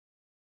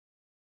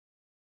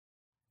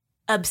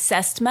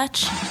Obsessed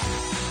much?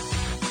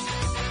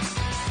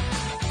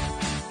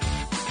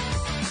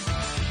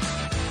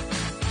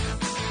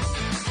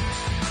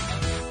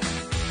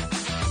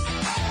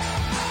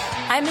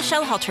 I'm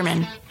Michelle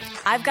Halterman.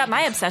 I've got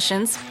my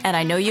obsessions, and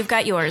I know you've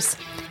got yours.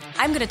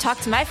 I'm going to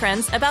talk to my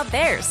friends about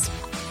theirs.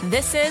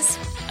 This is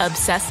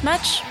Obsessed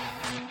Much?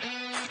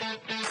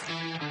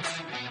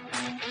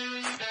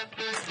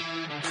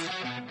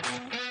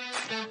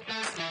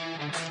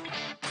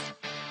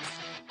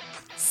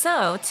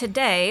 So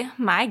today,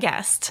 my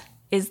guest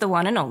is the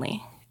one and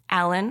only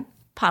Alan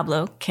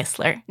Pablo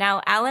Kistler.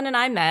 Now, Alan and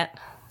I met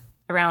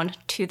around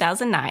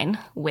 2009,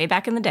 way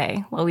back in the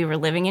day, while we were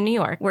living in New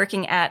York,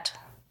 working at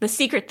the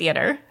Secret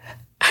Theater,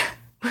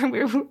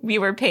 where we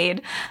were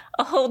paid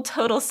a whole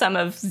total sum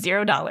of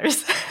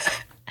 $0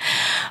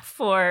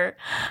 for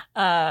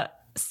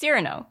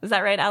Cyrano. Is that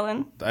right,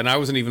 Alan? And I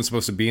wasn't even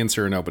supposed to be in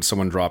Cyrano, but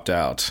someone dropped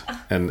out.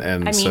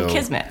 And so,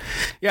 kismet.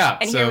 Yeah.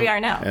 And here we are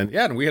now.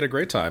 And we had a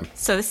great time.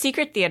 So the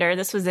Secret Theater,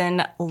 this was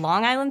in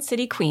Long Island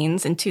City,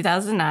 Queens in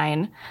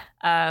 2009.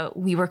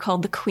 We were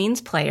called the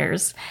Queens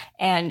Players.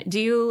 And do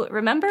you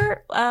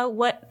remember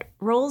what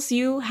roles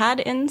you had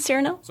in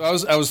Cyrano? So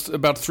I was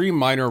about 3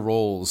 minor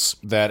roles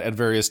that at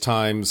various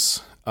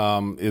times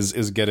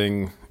is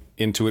getting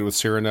into it with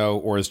Cyrano,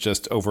 or is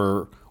just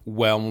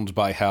overwhelmed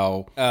by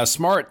how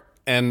smart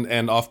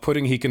and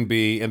off-putting he can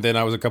be. And then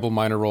I was a couple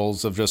minor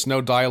roles of just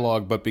no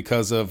dialogue, but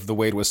because of the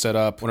way it was set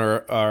up, when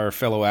our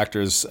fellow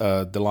actors,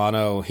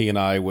 Delano, he and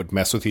I would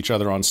mess with each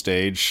other on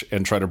stage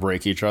and try to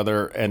break each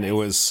other. And it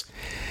was...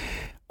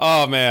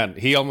 Oh, man,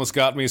 he almost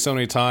got me so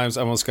many times.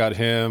 I almost got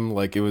him.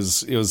 Like, it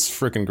was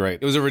freaking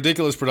great. It was a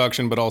ridiculous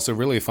production, but also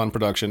really a fun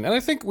production. And I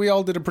think we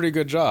all did a pretty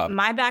good job.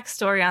 My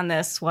backstory on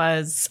this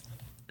was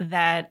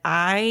that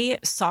I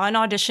saw an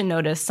audition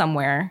notice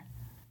somewhere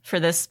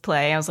for this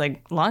play. I was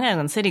like, Long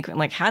Island City,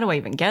 like, how do I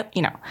even get,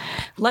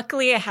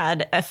 Luckily, I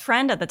had a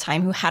friend at the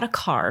time who had a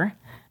car,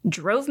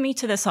 drove me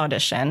to this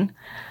audition.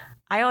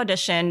 I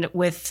auditioned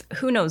with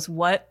who knows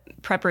what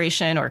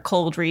preparation or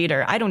cold read,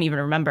 or I don't even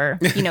remember,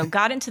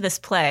 got into this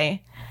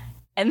play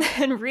and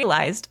then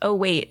realized, oh,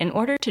 wait, in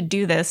order to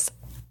do this,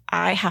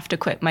 I have to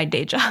quit my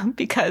day job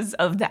because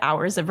of the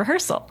hours of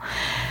rehearsal.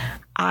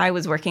 I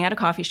was working at a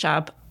coffee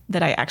shop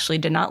that I actually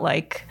did not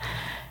like,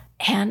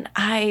 and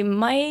I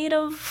might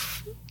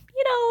have,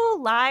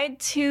 lied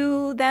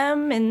to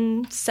them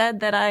and said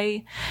that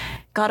I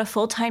got a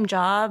full-time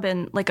job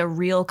and like a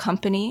real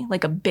company,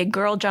 like a big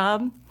girl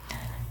job.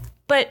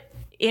 But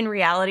in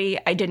reality,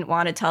 I didn't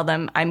want to tell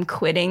them I'm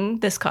quitting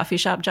this coffee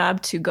shop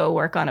job to go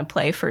work on a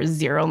play for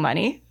zero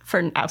money,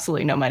 for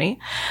absolutely no money.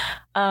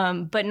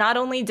 But not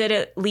only did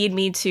it lead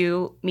me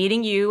to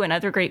meeting you and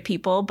other great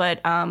people,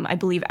 but I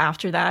believe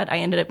after that, I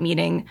ended up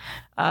meeting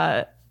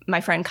my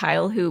friend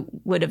Kyle, who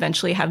would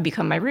eventually have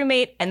become my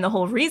roommate, and the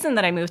whole reason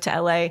that I moved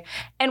to LA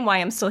and why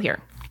I'm still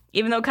here,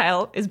 even though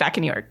Kyle is back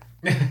in New York.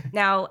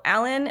 Now,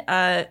 Alan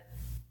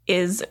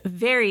is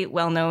very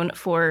well known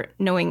for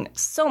knowing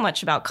so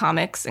much about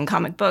comics and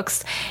comic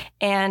books.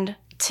 And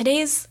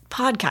today's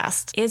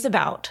podcast is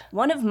about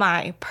one of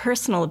my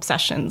personal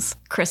obsessions,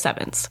 Chris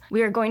Evans.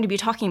 We are going to be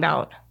talking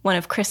about one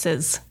of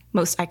Chris's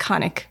most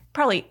iconic,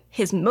 probably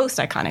his most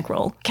iconic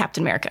role,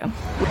 Captain America.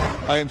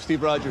 I am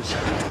Steve Rogers.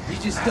 You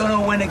just don't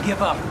know when to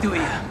give up, do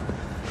you?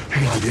 I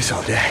can do this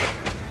all day.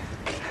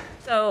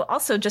 So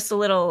also just a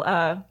little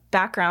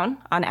background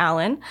on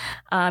Alan.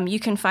 You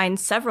can find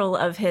several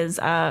of his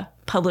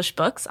published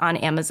books on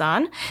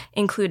Amazon,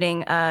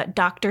 including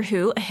Doctor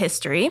Who, A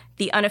History,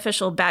 the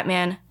unofficial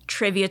Batman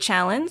Trivia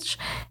Challenge,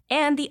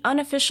 and the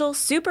unofficial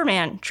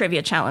Superman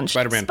Trivia Challenge.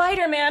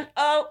 Spider-Man.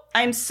 Oh,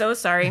 I'm so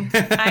sorry.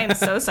 I am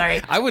so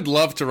sorry. I would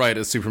love to write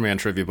a Superman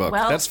trivia book.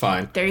 Well, that's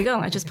fine. There you go.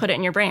 I just put it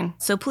in your brain.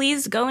 So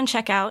please go and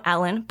check out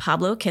Alan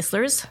Pablo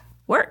Kistler's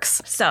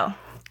works. So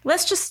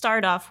let's just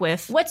start off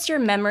with, what's your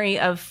memory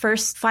of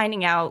first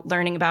finding out,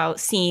 learning about,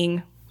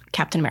 seeing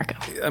Captain America?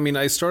 I mean,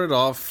 I started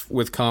off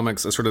with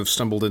comics. I sort of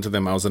stumbled into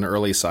them. I was an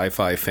early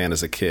sci-fi fan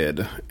as a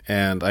kid,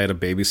 and I had a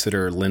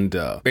babysitter,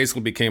 Linda.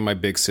 Basically became my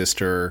big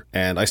sister,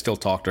 and I still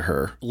talk to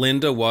her.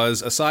 Linda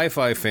was a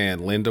sci-fi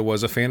fan. Linda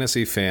was a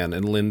fantasy fan,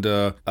 and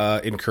Linda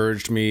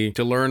encouraged me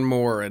to learn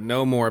more and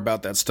know more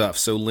about that stuff.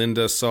 So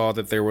Linda saw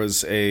that there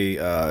was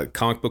a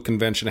comic book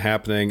convention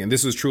happening, and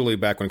this was truly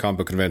back when comic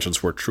book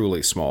conventions were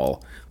truly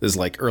small. This is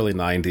like early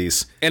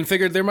 90s, and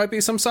figured there might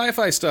be some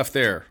sci-fi stuff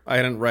there I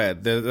hadn't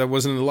read that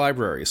wasn't in the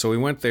library. So we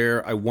went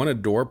there. I won a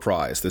door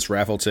prize, this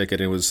raffle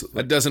ticket. It was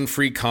a dozen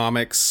free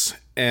comics.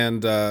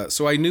 And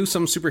so I knew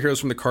some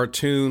superheroes from the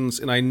cartoons,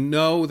 and I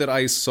know that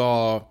I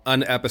saw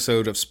an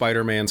episode of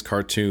Spider-Man's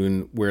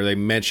cartoon where they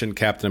mentioned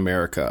Captain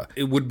America.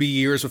 It would be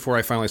years before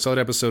I finally saw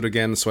that episode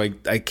again, so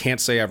I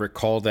can't say I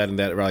recalled that and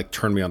that like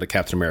turned me on to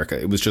Captain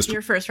America. It was just...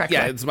 Your first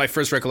recollection. Yeah, it's my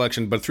first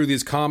recollection, but through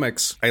these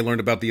comics, I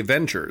learned about the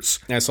Avengers.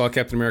 And I saw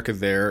Captain America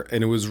there,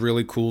 and it was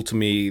really cool to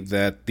me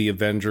that the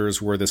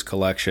Avengers were this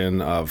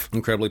collection of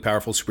incredibly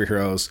powerful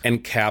superheroes,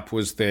 and Cap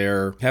was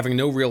there having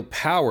no real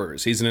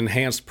powers. He's an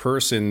enhanced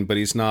person, but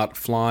he's He's not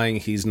flying.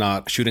 He's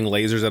not shooting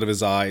lasers out of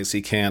his eyes.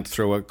 He can't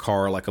throw a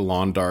car like a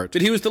lawn dart.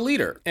 But he was the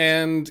leader.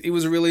 And he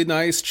was a really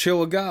nice,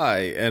 chill guy.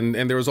 And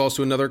there was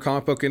also another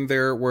comic book in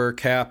there where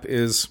Cap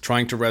is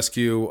trying to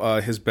rescue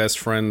his best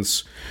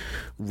friend's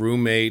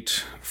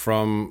roommate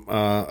from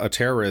a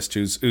terrorist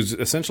who's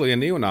essentially a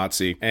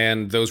neo-Nazi.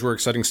 And those were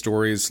exciting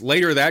stories.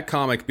 Later, that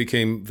comic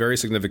became very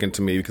significant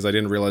to me because I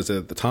didn't realize it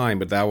at the time,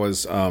 but that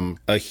was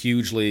a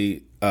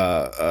hugely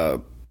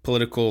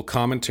political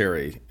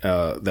commentary,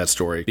 that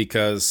story,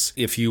 because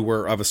if you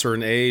were of a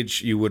certain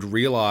age, you would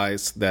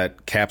realize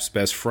that Cap's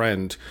best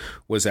friend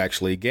was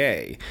actually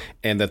gay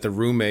and that the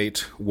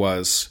roommate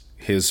was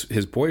his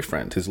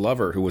boyfriend, his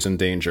lover, who was in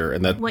danger.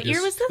 And that What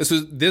year was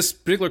this? This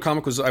particular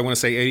comic was, I want to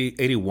say,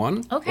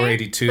 81 or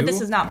 82. But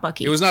this is not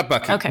Bucky. It was not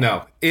Bucky. Okay.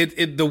 No.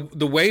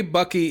 The way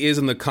Bucky is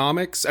in the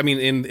comics, I mean,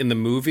 in the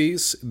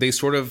movies, they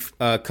sort of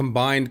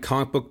combined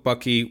comic book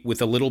Bucky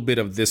with a little bit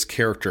of this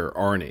character,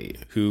 Arnie,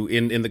 who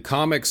in the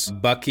comics,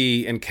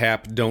 Bucky and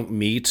Cap don't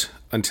meet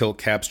until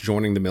Cap's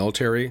joining the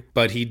military.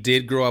 But he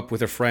did grow up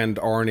with a friend,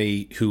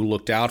 Arnie, who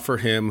looked out for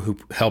him, who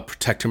helped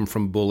protect him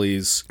from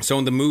bullies. So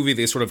in the movie,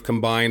 they sort of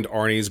combined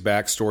Arnie's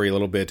backstory a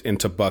little bit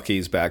into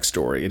Bucky's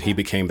backstory, and he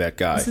became that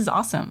guy. This is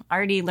awesome.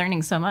 Already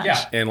learning so much.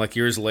 Yeah. And like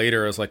years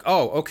later, I was like,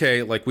 oh,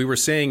 okay, like we were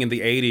saying in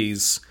the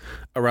 80s,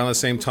 around the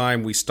same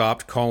time, we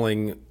stopped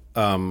calling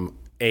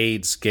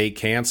AIDS gay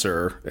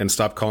cancer and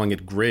stopped calling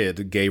it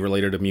GRID,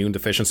 gay-related immune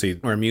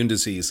deficiency or immune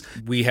disease.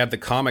 We had the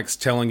comics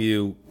telling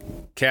you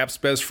Cap's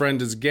best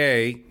friend is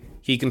gay.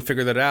 He can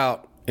figure that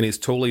out, and he's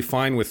totally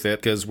fine with it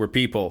because we're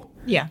people.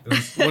 Yeah.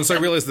 Once I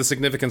realized the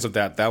significance of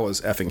that, that was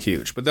effing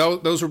huge. But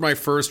those were my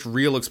first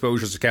real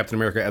exposures to Captain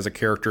America as a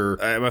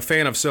character. I'm a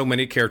fan of so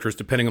many characters,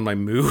 depending on my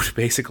mood,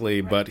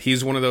 basically. But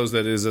he's one of those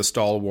that is a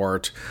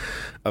stalwart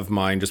of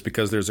mine, just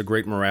because there's a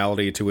great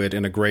morality to it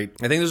and I think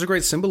there's a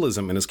great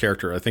symbolism in his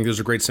character. I think there's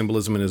a great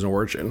symbolism in his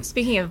origin.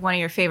 Speaking of one of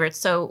your favorites,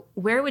 so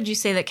where would you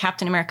say that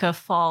Captain America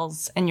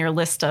falls in your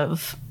list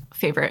of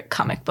favorite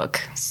comic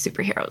book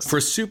superheroes? For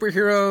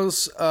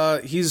superheroes,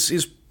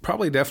 he's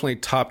probably definitely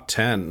top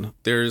 10.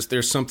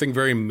 There's something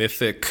very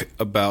mythic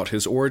about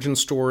his origin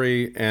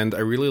story, and I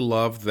really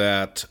love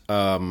that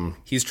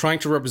he's trying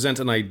to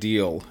represent an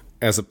ideal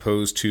as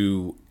opposed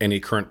to any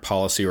current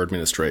policy or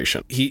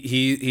administration.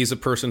 He's a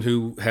person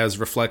who has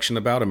reflection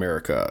about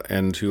America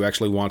and who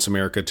actually wants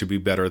America to be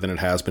better than it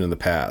has been in the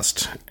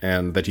past,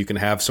 and that you can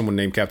have someone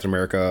named Captain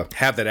America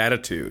have that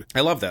attitude.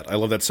 I love that. I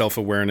love that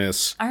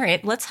self-awareness. All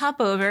right, let's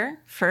hop over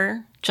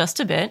for just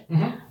a bit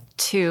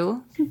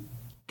to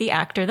the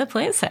actor that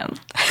plays him.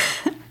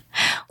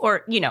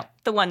 Or,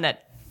 the one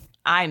that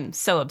I'm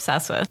so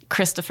obsessed with,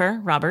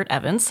 Christopher Robert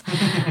Evans.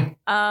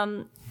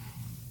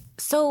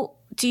 So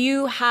do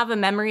you have a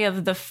memory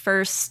of the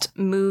first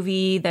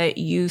movie that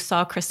you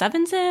saw Chris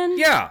Evans in?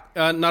 Yeah.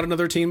 Not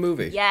Another Teen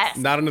Movie. Yes.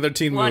 Not Another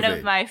Teen Movie. One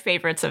of my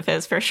favorites of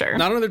his, for sure.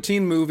 Not Another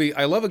Teen Movie.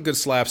 I love a good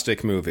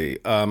slapstick movie.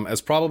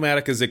 As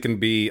problematic as it can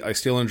be, I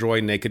still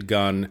enjoy Naked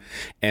Gun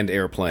and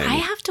Airplane. I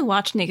have to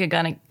watch Naked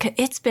Gun.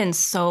 It's been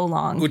so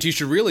long. What you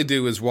should really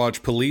do is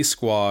watch Police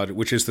Squad,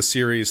 which is the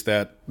series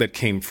that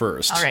came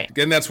first. All right.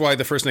 And that's why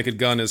the first Naked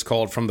Gun is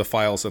called From the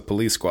Files of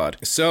Police Squad.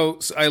 So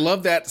I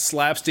love that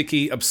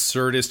slapsticky,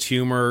 absurdist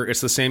humor.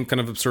 It's the same kind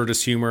of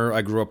absurdist humor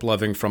I grew up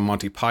loving from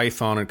Monty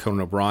Python and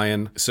Conan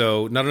O'Brien.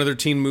 So Not Another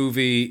Teen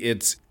Movie.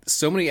 It's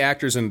so many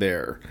actors in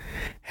there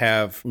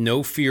have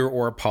no fear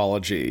or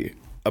apology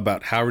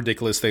about how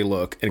ridiculous they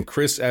look. And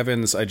Chris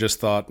Evans, I just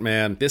thought,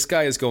 man, this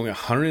guy is going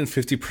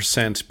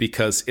 150%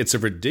 because it's a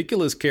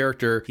ridiculous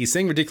character. He's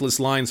saying ridiculous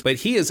lines, but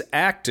he is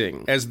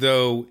acting as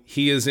though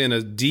he is in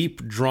a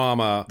deep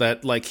drama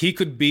that, like, he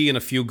could be in A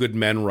Few Good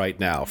Men right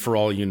now, for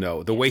all you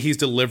know, the way he's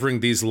delivering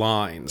these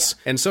lines.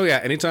 And so,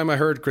 yeah, anytime I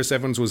heard Chris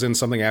Evans was in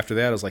something after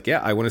that, I was like,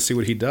 yeah, I want to see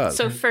what he does.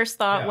 So first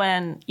thought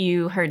when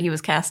you heard he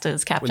was cast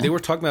as Captain? When they were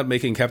talking about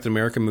making Captain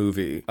America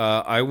movie,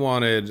 I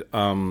wanted,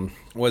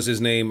 was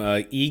his name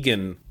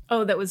Egan?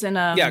 Oh, that was in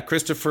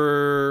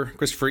Christopher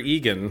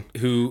Egan,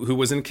 who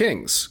was in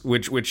Kings,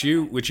 which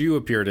you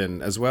appeared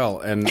in as well,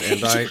 and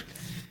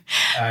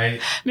I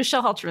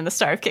Michelle Halterman, the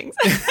star of Kings.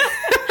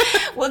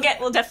 We'll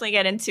definitely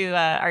get into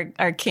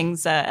our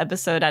Kings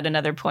episode at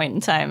another point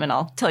in time, and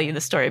I'll tell you the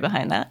story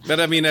behind that.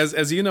 But I mean,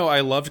 as you know, I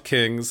loved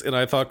Kings, and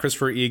I thought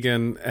Christopher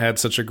Egan had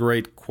such a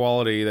great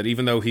quality that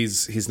even though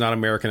he's not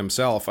American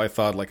himself, I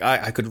thought, like,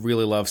 I could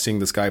really love seeing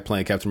this guy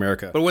playing Captain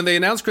America. But when they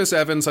announced Chris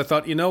Evans, I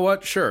thought, you know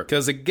what, sure,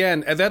 because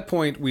again, at that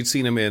point, we'd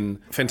seen him in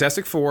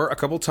Fantastic Four a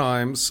couple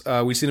times.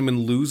 We'd seen him in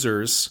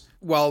Losers.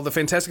 While the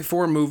Fantastic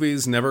Four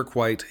movies never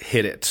quite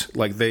hit it,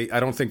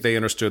 I don't think they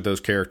understood those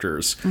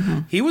characters. Mm-hmm.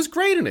 He was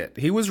great in it.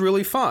 He was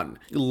really fun.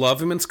 You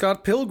love him in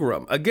Scott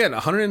Pilgrim. Again,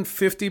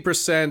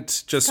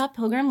 150% just... Scott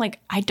Pilgrim,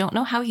 I don't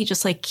know how he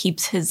just,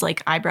 keeps his,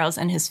 eyebrows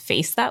and his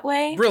face that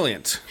way.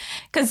 Brilliant.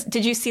 Because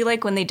did you see,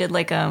 when they did,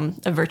 a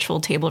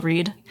virtual table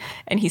read,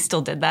 and he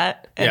still did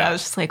that? And I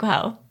was just like,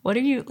 wow. What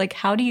are you like?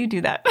 How do you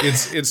do that?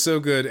 It's so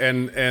good.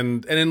 And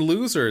in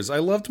Losers, I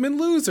loved him in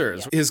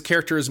Losers. Yeah. His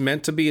character is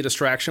meant to be a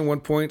distraction at one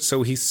point,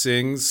 so he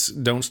sings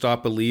 "Don't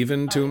Stop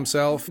Believin'" to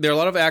himself. There are a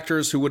lot of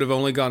actors who would have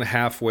only gone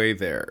halfway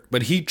there,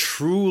 but he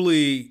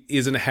truly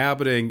is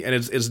inhabiting, and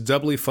it's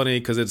doubly funny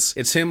because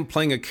it's him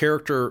playing a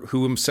character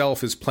who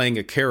himself is playing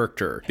a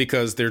character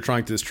because they're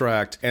trying to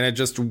distract, and it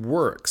just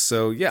works.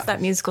 So yeah, it's that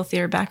musical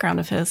theater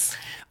background of his.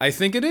 I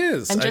think it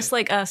is. And just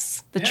like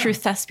us, the true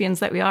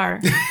thespians that we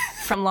are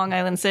from Long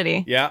Island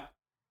City. Yeah.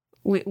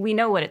 We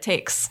know what it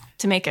takes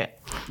to make it.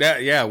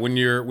 Yeah. When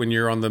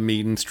you're on the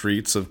mean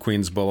streets of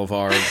Queens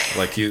Boulevard,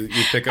 like you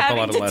pick up a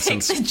lot of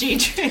lessons. Take the G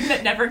train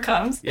that never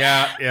comes.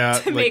 Yeah.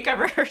 To make a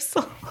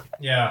rehearsal.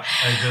 Yeah.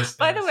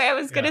 By the way, I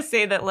was gonna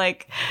say that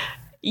like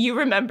you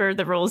remember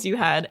the roles you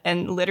had,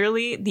 and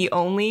literally the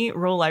only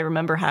role I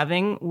remember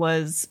having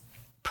was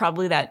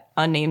probably that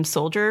unnamed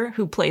soldier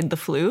who played the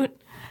flute.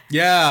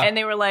 Yeah. And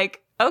they were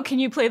like, "Oh, can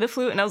you play the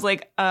flute?" And I was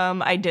like,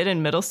 I did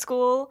in middle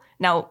school.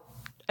 Now,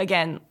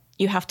 again,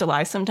 you have to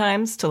lie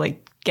sometimes to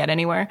like get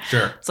anywhere.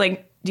 Sure. It's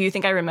like, do you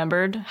think I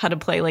remembered how to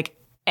play like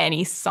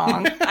any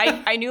song?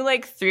 I knew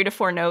like 3 to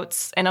 4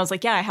 notes, and I was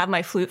like, yeah, I have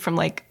my flute from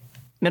like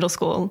middle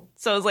school.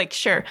 So I was like,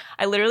 sure.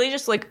 I literally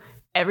just like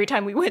every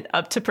time we went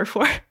up to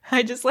perform,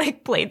 I just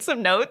like played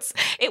some notes.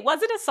 It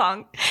wasn't a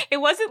song. It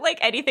wasn't like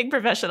anything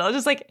professional. I was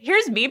just like,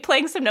 here's me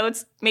playing some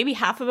notes. Maybe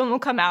half of them will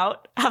come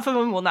out, half of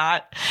them will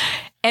not.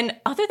 And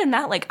other than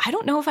that, like, I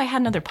don't know if I had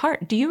another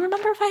part. Do you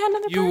remember if I had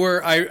another part? You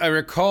were, I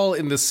recall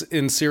in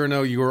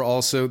Cyrano, you were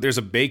also, there's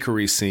a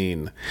bakery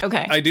scene.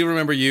 Okay. I do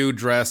remember you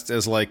dressed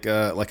as like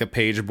a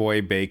page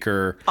boy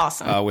baker.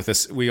 Awesome. With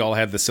this, we all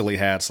had the silly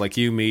hats, like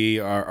you, me,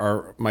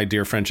 our my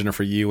dear friend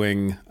Jennifer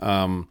Ewing.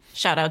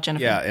 Shout out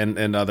Jennifer. Yeah,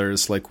 and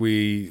others. Like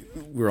we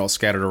were all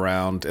scattered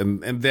around.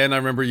 And then I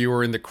remember you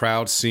were in the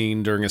crowd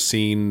scene during a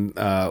scene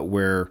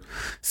where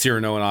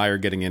Cyrano and I are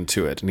getting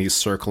into it, and he's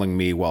circling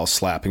me while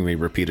slapping me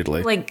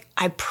repeatedly. Like,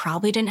 I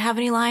probably didn't have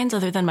any lines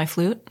other than my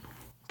flute.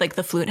 Like,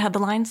 the flute had the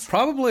lines.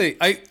 Probably.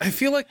 I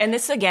feel like... And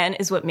this, again,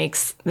 is what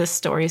makes this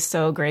story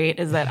so great,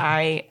 is that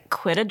I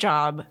quit a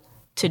job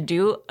to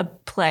do a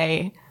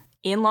play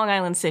in Long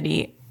Island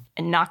City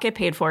and not get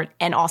paid for it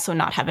and also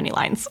not have any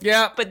lines.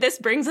 Yeah. But this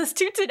brings us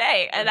to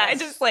today. And I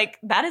just, like,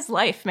 that is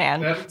life,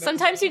 man.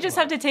 Sometimes you just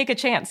have to take a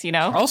chance, you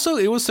know? Also,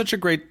 it was such a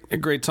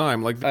great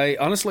time. Like, I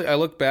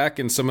look back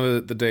in some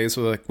of the days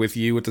with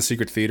you at the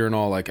Secret Theater and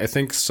all, like, I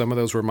think some of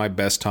those were my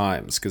best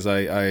times because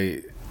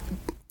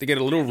to get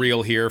a little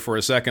real here for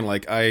a second,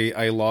 like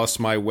I lost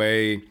my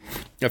way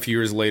a few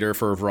years later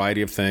for a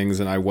variety of things,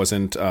 and I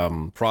wasn't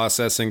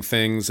processing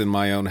things in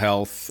my own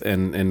health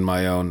and in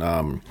my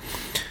own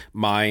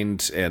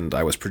mind, and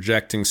I was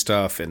projecting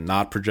stuff and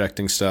not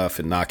projecting stuff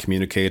and not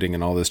communicating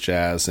and all this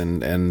jazz.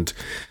 And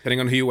depending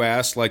on who you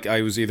asked, like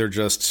I was either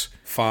just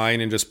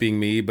fine and just being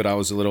me, but I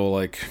was a little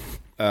like...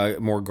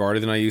 more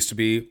guarded than I used to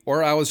be,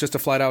 or I was just a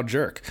flat out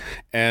jerk.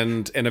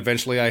 And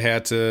eventually I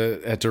had to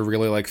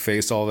really like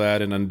face all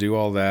that and undo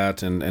all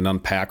that and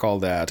unpack all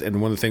that.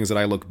 And one of the things that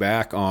I look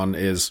back on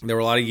is there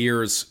were a lot of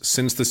years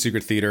since the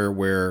Secret Theater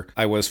where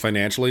I was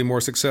financially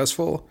more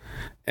successful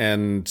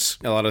and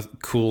a lot of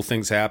cool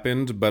things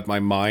happened, but my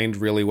mind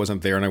really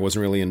wasn't there and I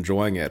wasn't really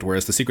enjoying it.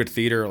 Whereas the Secret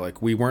Theater,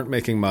 like we weren't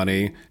making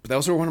money, but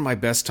those were one of my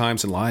best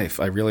times in life.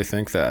 I really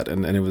think that.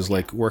 And it was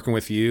like working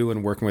with you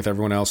and working with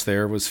everyone else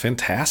there was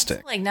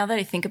fantastic. Like now that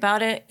I think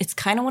about it, it's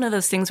kind of one of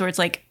those things where it's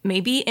like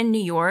maybe in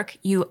New York,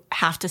 you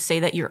have to say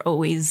that you're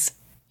always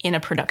in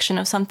a production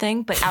of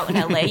something, but out in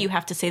LA, you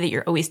have to say that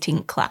you're always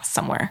taking class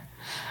somewhere.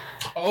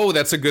 Oh,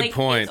 that's a good like,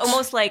 point. It's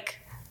almost like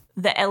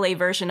the LA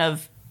version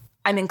of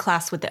I'm in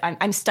class with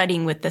I'm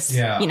studying with this,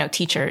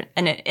 teacher.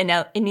 And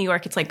in New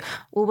York, it's like,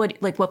 well,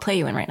 what play are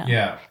you in right now?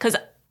 Yeah. Because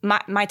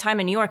my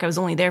time in New York, I was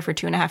only there for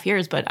 2.5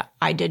 years, but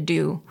I did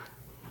do,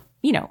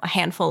 a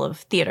handful of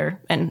theater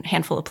and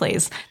handful of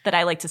plays that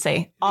I like to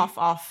say off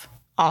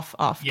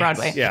yes.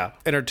 Broadway. Yeah.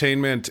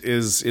 Entertainment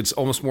it's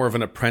almost more of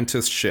an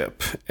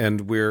apprenticeship,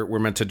 and we're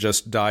meant to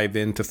just dive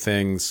into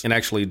things and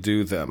actually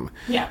do them.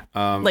 Yeah.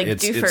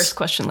 Do first,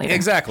 question later.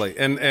 Exactly.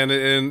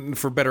 And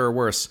for better or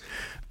worse.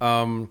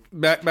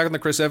 Back on the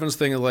Chris Evans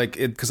thing, like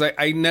because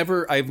I've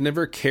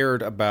never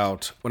cared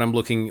about when I'm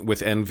looking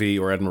with envy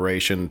or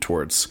admiration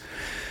towards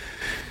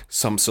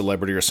some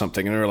celebrity or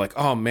something, and they're like,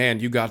 oh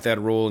man, you got that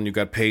role and you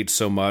got paid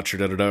so much, or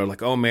da-da-da.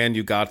 Like, oh man,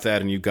 you got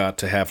that and you got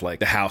to have like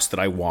the house that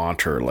I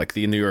want, or like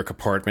the New York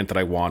apartment that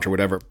I want, or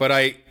whatever. But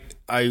I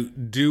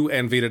do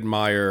envy and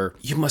admire,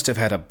 you must have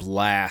had a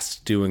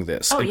blast doing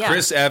this. Oh, and yeah.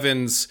 Chris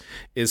Evans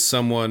is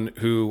someone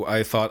who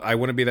I thought, I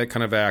want to be that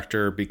kind of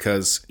actor,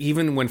 because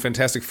even when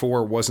Fantastic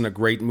Four wasn't a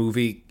great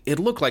movie, it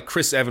looked like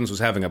Chris Evans was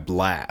having a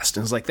blast.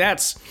 And it's like,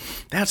 that's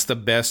the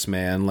best,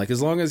 man. Like,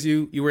 as long as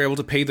you were able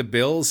to pay the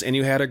bills and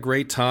you had a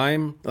great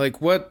time,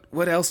 like what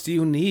else do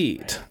you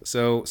need?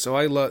 So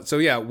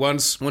yeah,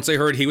 once I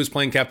heard he was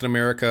playing Captain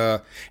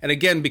America, and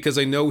again, because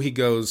I know he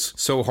goes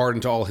so hard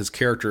into all his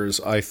characters,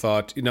 I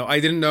thought, I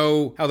didn't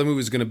know how the movie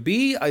was going to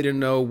be. I didn't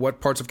know what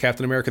parts of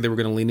Captain America they were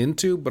going to lean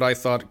into, but I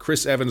thought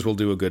Chris Evans will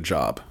do a good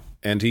job.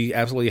 And he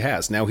absolutely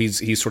has. Now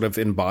he's sort of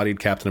embodied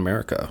Captain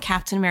America.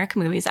 Captain America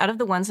movies, out of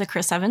the ones that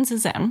Chris Evans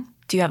is in,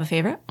 do you have a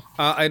favorite?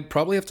 I'd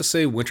probably have to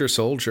say Winter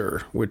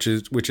Soldier, which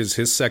is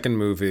his second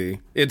movie.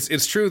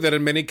 It's true that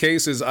in many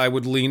cases I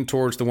would lean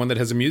towards the one that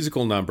has a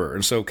musical number.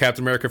 And so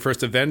Captain America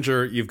First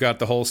Avenger, you've got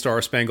the whole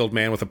Star Spangled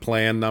Man with a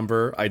Plan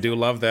number. I do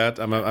love that.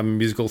 I'm a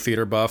musical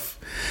theater buff.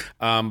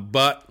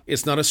 But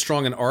it's not as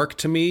strong an arc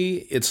to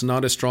me. It's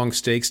not as strong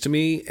stakes to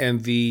me.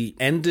 And the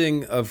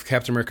ending of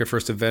Captain America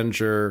First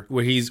Avenger,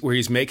 where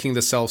he's making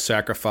the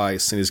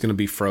self-sacrifice and he's going to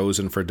be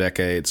frozen for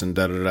decades and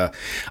da-da-da,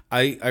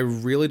 I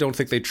really don't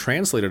think they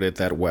translated it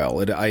that well.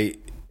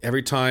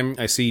 Every time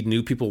I see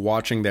new people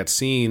watching that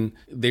scene,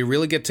 they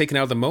really get taken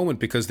out of the moment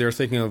because they're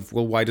thinking of,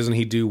 well, why doesn't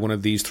he do one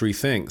of these three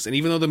things? And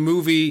even though the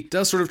movie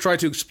does sort of try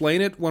to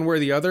explain it one way or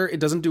the other, it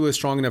doesn't do a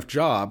strong enough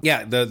job.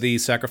 Yeah, the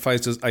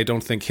sacrifices, I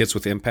don't think hits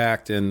with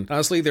impact. And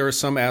honestly, there are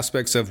some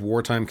aspects of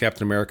wartime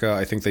Captain America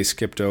I think they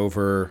skipped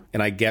over,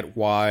 and I get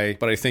why,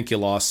 but I think you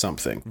lost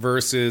something.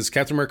 Versus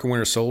Captain America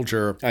Winter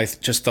Soldier, I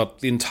just thought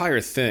the entire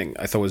thing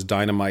I thought was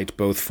dynamite,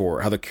 both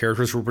for how the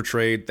characters were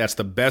portrayed. That's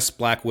the best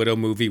Black Widow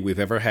movie we've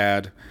ever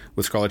had,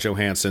 with Scarlett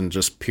Johansson,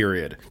 just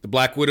period. The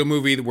Black Widow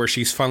movie where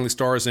she finally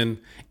stars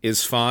in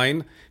is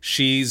fine.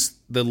 She's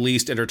the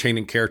least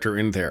entertaining character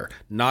in there.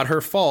 Not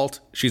her fault.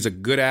 She's a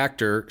good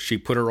actor. She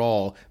put her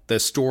all. The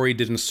story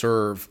didn't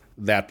serve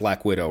that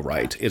Black Widow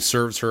right. It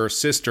serves her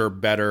sister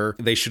better.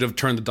 They should have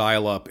turned the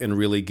dial up and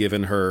really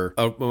given her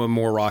a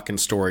more rockin'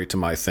 story to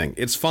my thing.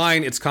 It's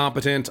fine. It's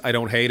competent. I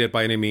don't hate it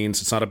by any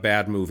means. It's not a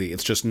bad movie.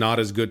 It's just not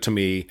as good to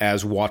me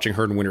as watching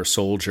her in Winter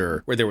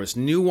Soldier, where there was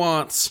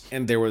nuance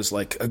and there was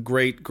like a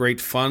great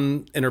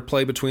fun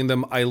interplay between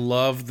them. I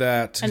love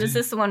that. And is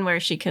this the one where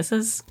she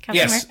kisses Captain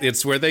Yes, America?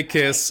 it's where they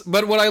kiss.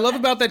 But what I love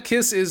about that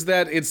kiss is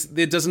that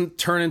it doesn't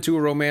turn into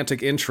a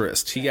romantic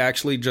interest. He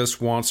actually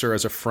just wants her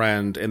as a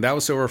friend, and that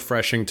was so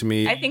refreshing to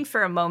me. I think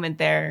for a moment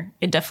there,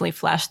 it definitely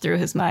flashed through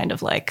his mind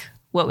of like,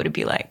 what would it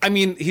be like? I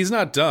mean, he's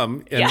not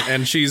dumb,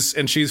 and she's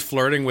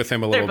flirting with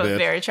him a little bit. They're both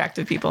very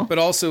attractive people. But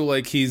also,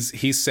 like,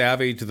 he's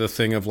savvy to the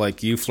thing of,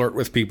 like, you flirt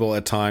with people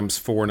at times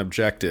for an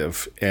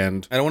objective,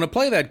 and I don't want to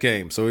play that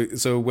game.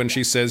 So when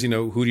she says,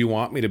 who do you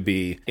want me to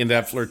be, in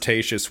that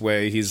flirtatious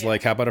way, he's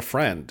like, how about a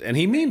friend? And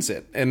he means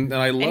it, and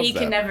I love that. And he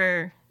can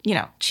never,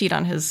 cheat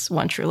on his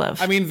one true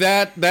love. I mean,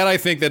 that I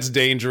think that's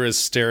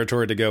dangerous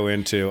territory to go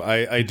into.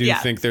 I do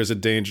think there's a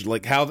danger,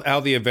 like how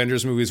the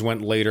Avengers movies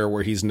went later,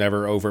 where he's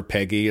never over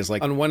Peggy, is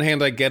like, on one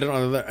hand I get it,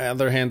 on the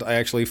other hand I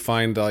actually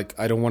find like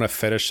I don't want to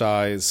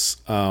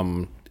fetishize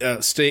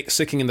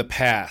sticking in the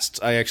past.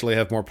 I actually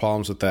have more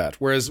problems with that.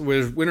 Whereas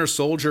with Winter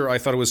Soldier, I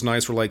thought it was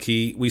nice where like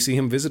we see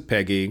him visit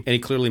Peggy and he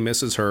clearly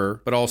misses her,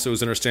 but also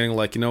is understanding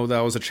like, that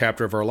was a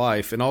chapter of our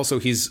life. And also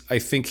I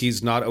think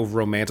he's not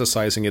over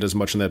romanticizing it as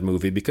much in that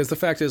movie, because the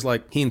fact is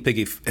like he and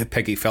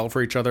Peggy fell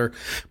for each other,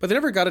 but they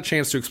never got a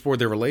chance to explore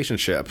their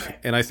relationship.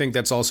 And I think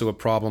that's also a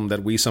problem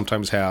that we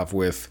sometimes have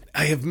with,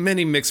 I have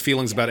many mixed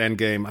feelings about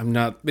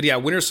Endgame. But yeah,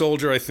 Winter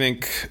Soldier, I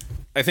think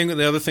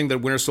the other thing that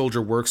Winter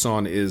Soldier works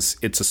on is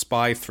it's a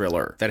spy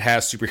thriller that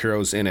has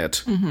superheroes in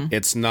it. Mm-hmm.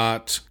 It's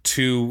not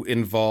too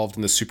involved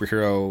in the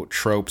superhero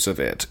tropes of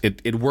it.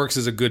 It works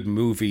as a good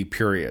movie,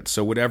 period.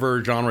 So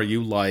whatever genre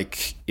you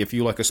like, if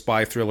you like a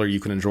spy thriller, you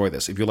can enjoy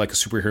this. If you like a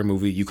superhero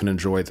movie, you can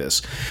enjoy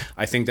this.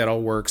 I think that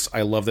all works.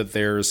 I love that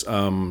there's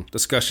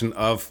discussion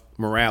of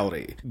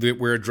morality.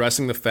 We're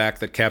addressing the fact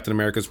that Captain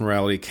America's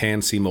morality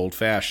can seem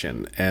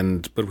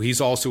old-fashioned, but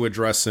he's also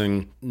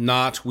addressing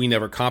not we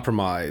never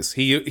compromise.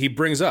 He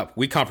brings up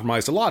we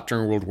compromised a lot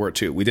during World War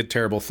II. We did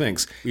terrible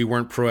things. We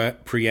weren't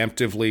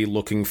preemptively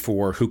looking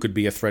for who could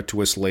be a threat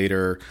to us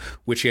later,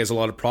 which he has a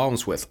lot of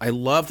problems with. I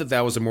love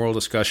that was a moral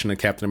discussion in a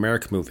Captain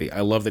America movie.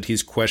 I love that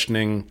he's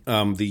questioning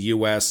the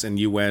U.S. and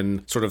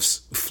UN sort of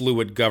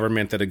fluid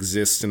government that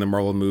exists in the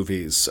Marvel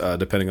movies,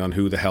 depending on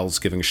who the hell's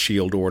giving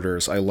S.H.I.E.L.D.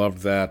 orders. I loved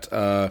that.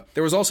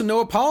 There was also no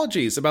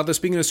apologies about this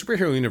being in a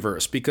superhero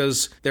universe,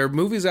 because there are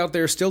movies out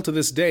there still to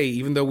this day,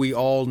 even though we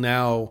all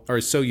now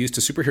are so used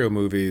to superhero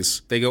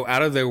movies, they go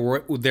out of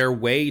their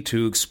way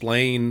to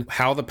explain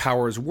how the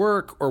powers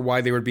work, or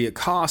why they would be a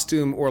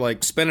costume, or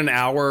like spend an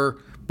hour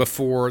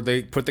before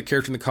they put the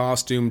character in the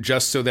costume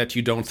just so that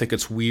you don't think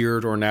it's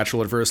weird or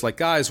natural at first. Like,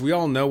 guys, we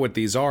all know what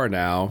these are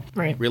now.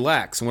 Right.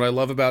 Relax. And what I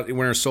love about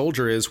Winter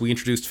Soldier is we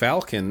introduced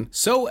Falcon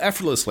so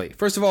effortlessly.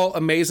 First of all,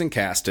 amazing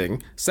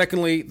casting.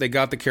 Secondly, they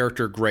got the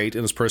character great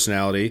in his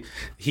personality.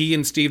 He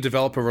and Steve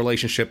develop a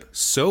relationship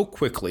so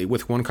quickly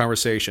with one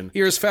conversation.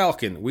 Here's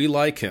Falcon. We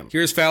like him.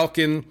 Here's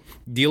Falcon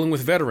dealing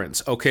with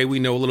veterans. Okay, we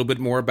know a little bit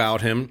more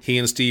about him. He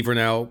and Steve are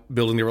now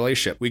building the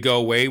relationship. We go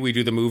away, we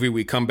do the movie,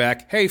 we come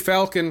back. Hey,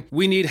 Falcon,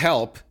 we need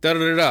help.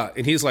 Da-da-da-da.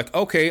 And he's like,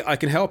 okay, I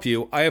can help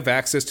you. I have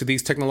access to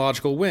these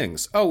technological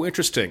wings. Oh,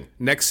 interesting.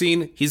 Next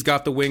scene, he's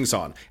got the wings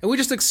on. And we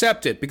just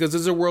accept it because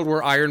this is a world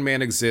where Iron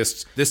Man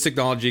exists. This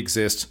technology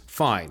exists.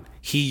 Fine.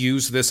 He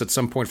used this at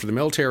some point for the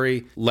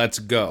military. Let's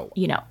go.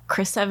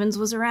 Chris Evans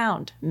was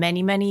around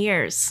many, many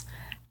years.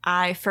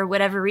 I, for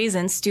whatever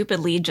reason,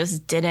 stupidly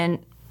just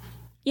didn't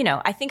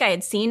I think I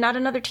had seen Not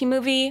Another Teen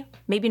Movie,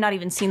 maybe not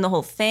even seen the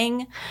whole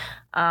thing,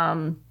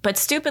 but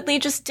stupidly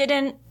just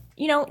didn't,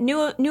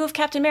 knew of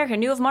Captain America,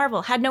 knew of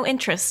Marvel, had no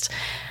interest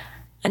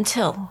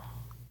until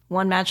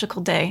one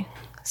magical day,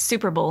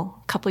 Super Bowl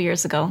a couple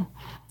years ago.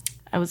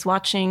 I was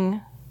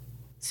watching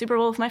Super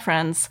Bowl with my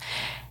friends,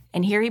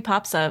 and here he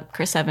pops up,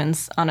 Chris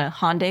Evans, on a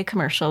Hyundai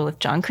commercial with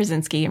John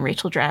Krasinski and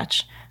Rachel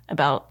Dratch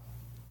about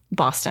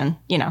Boston,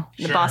 the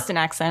Boston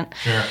accent.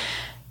 Sure.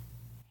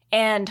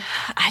 And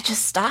I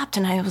just stopped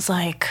and I was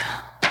like,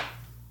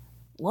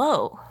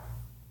 whoa,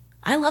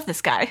 I love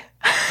this guy.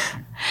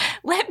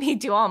 Let me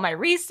do all my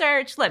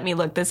research. Let me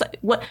look this up.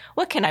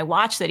 What can I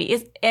watch that he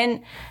is?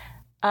 And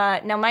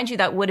now, mind you,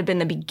 that would have been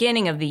the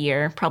beginning of the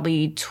year,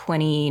 probably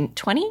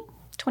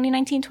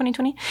 2019,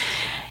 2020.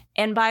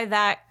 And by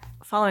that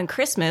following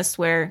Christmas,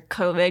 where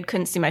COVID,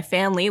 couldn't see my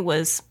family,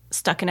 was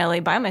stuck in LA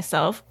by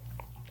myself,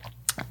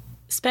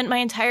 spent my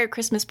entire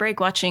Christmas break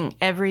watching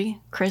every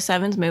Chris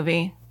Evans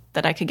movie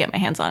that I could get my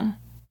hands on.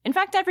 In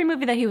fact, every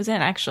movie that he was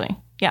in, actually.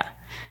 Yeah.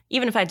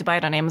 Even if I had to buy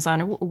it on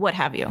Amazon or what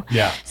have you.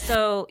 Yeah.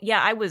 So,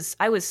 yeah, I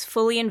was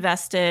fully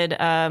invested.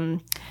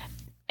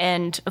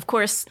 And, of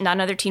course, Not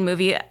Another Teen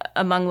Movie,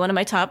 among one of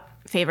my top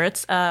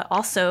favorites.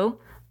 Also,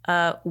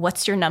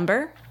 What's Your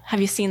Number? Have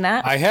you seen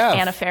that? I have.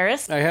 Anna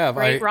Faris. I have.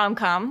 Great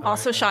rom-com.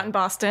 Also shot in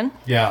Boston.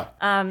 Yeah.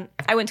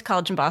 I went to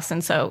college in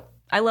Boston, so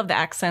I love the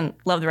accent,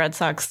 love the Red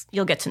Sox.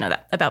 You'll get to know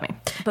that about me.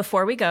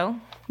 Before We Go,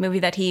 movie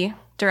that he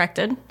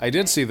directed. I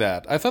did see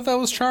that. I thought that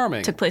was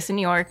charming. Took place in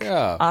New York.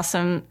 Yeah.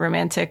 Awesome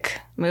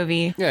romantic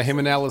movie. Yeah, him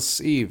and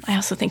Alice Eve. I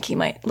also think he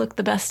might look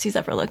the best he's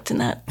ever looked in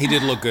that. He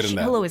did look good in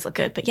that. He'll always look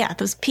good, but yeah,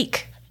 those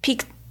peak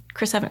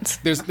Chris Evans.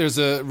 There's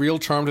a real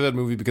charm to that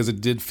movie because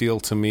it did feel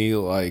to me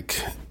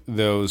like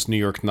those New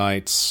York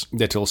nights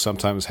that you'll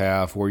sometimes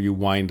have where you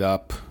wind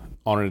up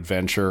on an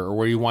adventure or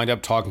where you wind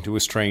up talking to a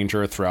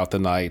stranger throughout the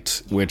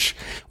night, which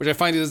I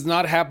find does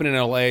not happen in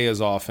LA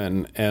as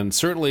often. And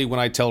certainly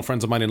when I tell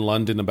friends of mine in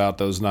London about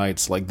those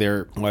nights, like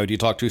why would you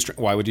talk to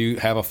why would you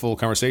have a full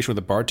conversation with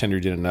a bartender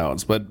you didn't know?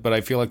 But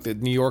I feel like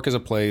that New York is a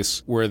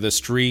place where the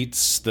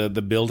streets, the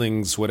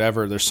buildings,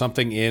 whatever, there's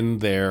something in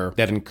there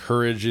that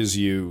encourages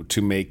you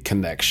to make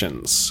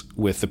connections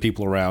with the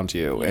people around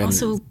you. And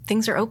also,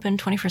 things are open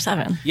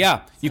 24/7.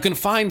 Yeah, you can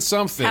find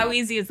something. How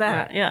easy is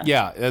that? Yeah.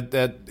 Yeah,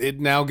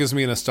 it now gives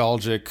me a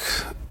nostalgic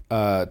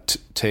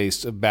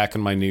taste back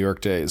in my New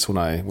York days when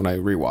I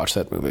rewatched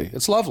that movie.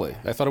 It's lovely.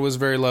 I thought it was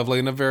very lovely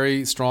and a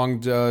very strong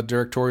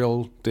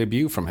directorial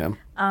debut from him.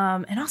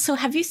 And also,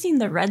 have you seen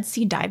the Red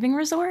Sea Diving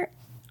Resort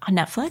on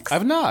Netflix?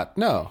 I've not.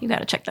 No. You got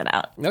to check that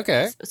out.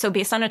 Okay. So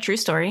based on a true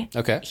story.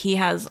 Okay. He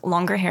has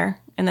longer hair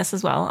in this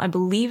as well. I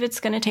believe it's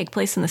going to take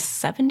place in the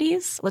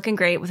 70s. Looking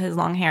great with his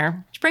long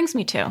hair. Which brings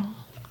me to,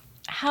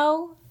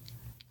 how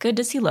good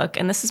does he look?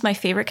 And this is my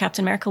favorite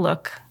Captain America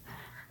look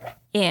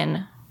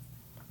in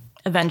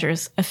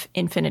Avengers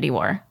Infinity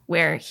War,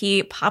 where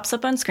he pops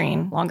up on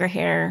screen, longer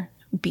hair,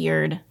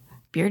 bearded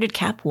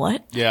cap,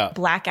 what? Yeah.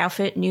 Black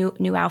outfit,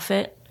 new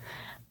outfit,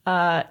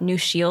 new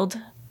shield,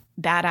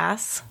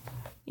 badass.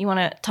 You want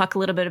to talk a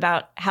little bit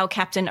about how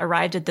Captain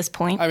arrived at this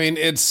point? I mean,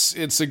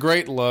 it's a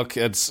great look.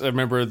 I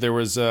remember there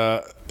was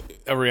a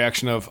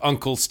reaction of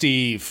Uncle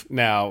Steve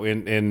now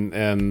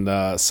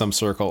in some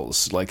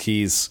circles. Like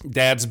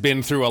Dad's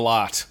been through a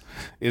lot.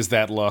 Is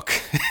that look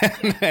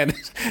and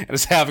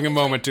is having a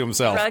moment to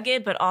himself.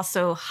 Rugged, but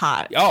also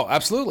hot. Oh,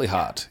 absolutely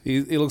hot.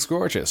 He looks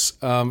gorgeous.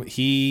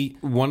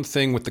 One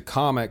thing with the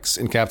comics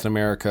in Captain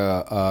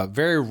America,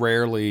 very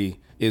rarely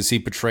is he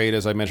portrayed,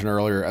 as I mentioned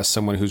earlier, as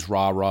someone who's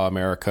rah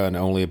America and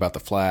only about the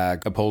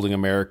flag, upholding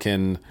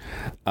American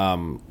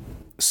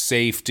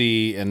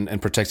safety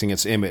and protecting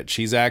its image.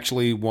 He's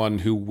actually one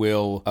who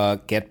will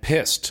get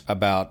pissed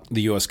about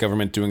the U.S.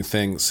 government doing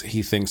things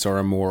he thinks are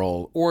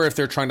immoral, or if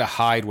they're trying to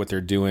hide what they're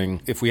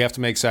doing. If we have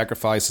to make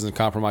sacrifices and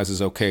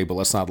compromises, okay, but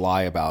let's not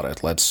lie about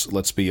it.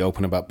 Let's be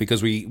open about,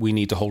 because we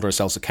need to hold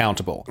ourselves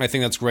accountable. I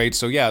think that's great.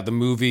 So yeah, the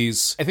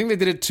movies, I think they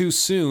did it too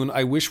soon.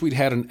 I wish we'd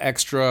had an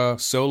extra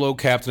solo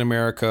Captain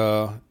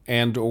America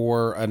and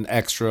or an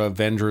extra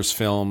Avengers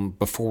film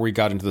before we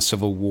got into the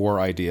Civil War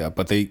idea.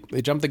 But they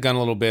jumped the gun a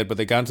little bit, but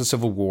they got into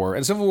Civil War.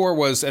 And Civil War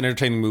was an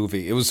entertaining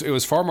movie. It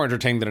was far more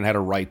entertaining than it had a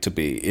right to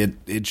be.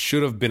 It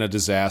should have been a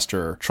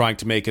disaster trying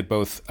to make it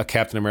both a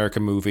Captain America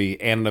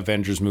movie and an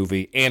Avengers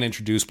movie and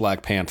introduce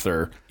Black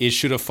Panther. It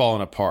should have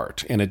fallen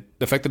apart. And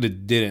the fact that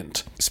it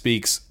didn't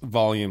speaks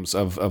volumes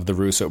of the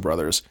Russo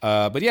brothers.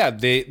 But yeah,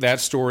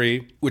 that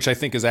story, which I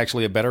think is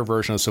actually a better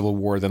version of Civil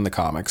War than the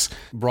comics,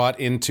 brought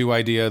into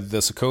idea the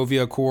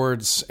Sokovia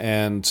Accords,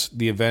 and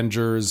the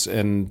Avengers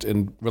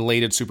and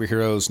related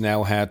superheroes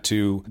now had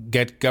to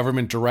get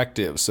government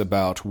directives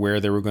about where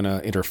they were going to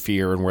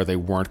interfere and where they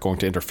weren't going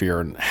to interfere,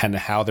 and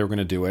how they were going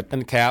to do it.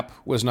 And Cap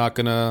was not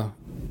going to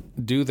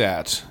do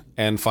that.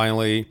 And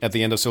finally, at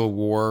the end of Civil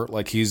War,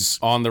 like, he's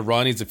on the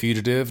run, he's a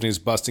fugitive, and he's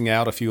busting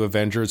out a few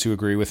Avengers who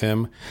agree with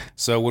him.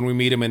 So when we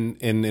meet him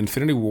in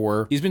Infinity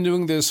War, he's been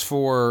doing this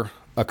for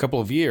a couple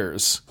of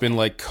years been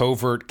like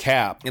covert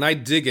Cap. And I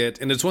dig it.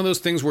 And it's one of those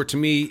things where to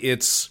me,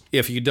 it's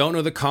if you don't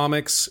know the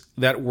comics,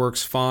 that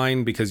works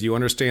fine because you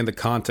understand the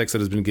context that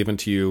has been given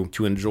to you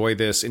to enjoy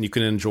this. And you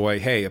can enjoy,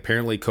 hey,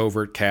 apparently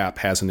covert Cap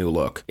has a new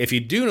look. If you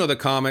do know the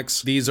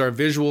comics, these are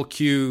visual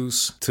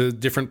cues to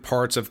different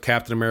parts of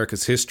Captain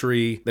America's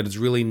history that is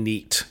really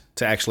neat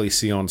to actually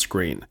see on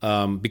screen.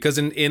 Because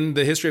in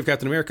the history of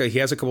Captain America, he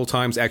has a couple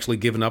times actually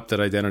given up that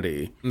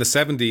identity. In the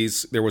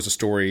 70s, there was a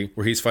story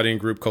where he's fighting a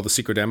group called the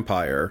Secret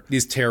Empire.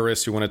 These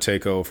terrorists who want to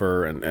take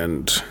over,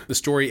 and the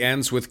story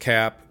ends with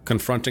Cap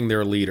confronting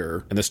their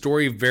leader. And the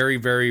story very,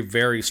 very,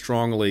 very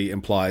strongly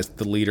implies that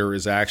the leader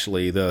is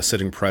actually the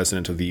sitting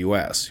president of the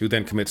US, who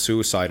then commits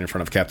suicide in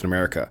front of Captain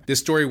America. This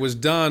story was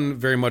done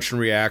very much in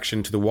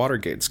reaction to the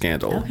Watergate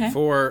scandal. Okay.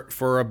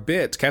 For a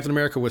bit, Captain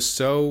America was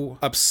so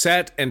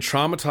upset and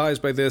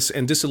traumatized by this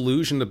and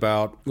disillusioned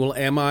about, well,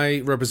 am I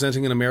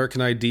representing an American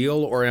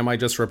ideal or am I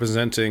just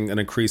representing an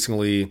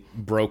increasingly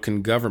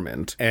broken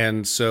government?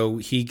 And so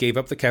he gave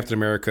up the Captain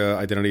America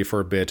identity for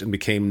a bit and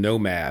became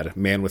Nomad,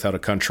 man without a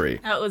country.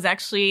 That was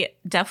actually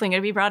definitely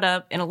going to be brought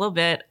up in a little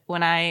bit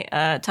when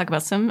I talk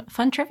about some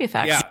fun trivia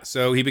facts. Yeah,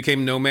 so he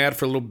became Nomad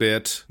for a little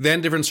bit.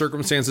 Then different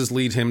circumstances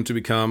lead him to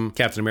become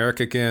Captain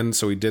America again,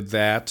 so he did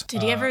that.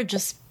 Did he ever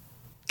just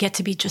get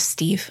to be just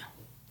Steve?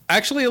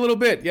 Actually, a little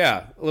bit,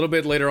 yeah. A little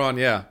bit later on,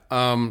 yeah.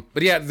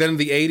 But yeah, then in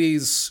the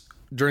 80s,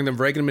 during the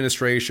Reagan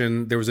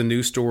administration, there was a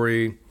news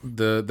story.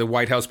 The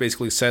White House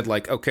basically said,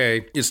 like,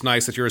 okay, it's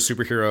nice that you're a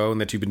superhero and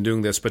that you've been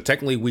doing this, but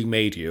technically we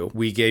made you.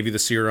 We gave you the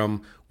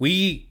serum.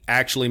 We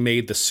actually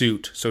made the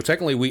suit. So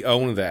technically we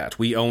own that.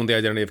 We own the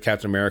identity of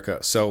Captain America.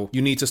 So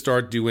you need to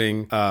start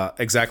doing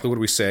exactly what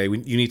we say. You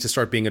need to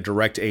start being a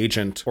direct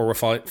agent or we'll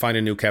find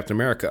a new Captain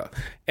America.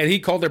 And he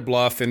called their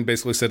bluff and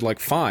basically said, like,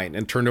 fine,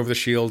 and turned over the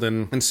shield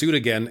and suit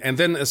again. And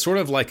then as sort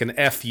of like an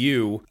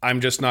FU, I'm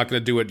just not going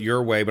to do it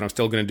your way, but I'm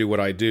still going to do what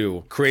I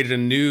do. Created a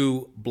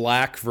new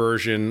black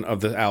version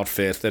of the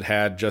outfit that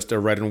had just a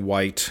red and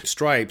white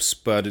stripes,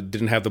 but it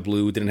didn't have the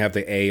blue, didn't have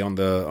the A on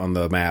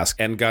the mask,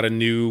 and got a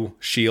new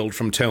shield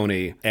from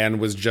Tony and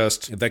was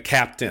just the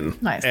captain.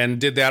 Nice. And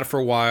did that for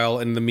a while.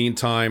 In the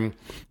meantime,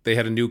 they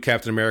had a new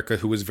Captain America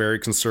who was very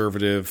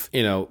conservative.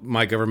 You know,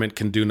 my government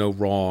can do no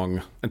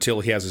wrong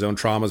until he has his own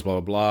traumas, blah,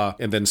 blah, blah.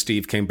 And then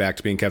Steve came back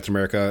to being Captain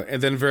America.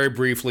 And then very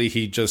briefly,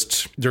 he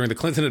just, during the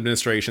Clinton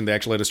administration, they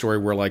actually had a story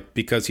where, like,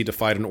 because he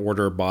defied an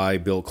order by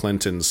Bill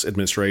Clinton's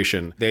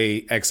administration,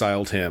 they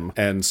exiled him.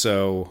 And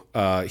so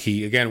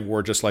he, again,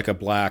 wore just like a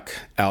black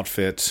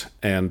outfit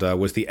and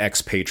was the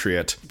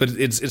expatriate. But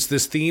it's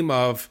this theme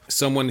of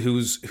someone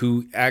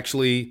who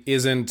actually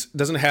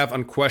doesn't have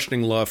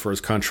unquestioning love for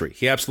his country.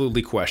 He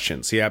absolutely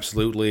questions. He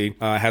absolutely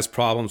has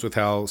problems with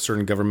how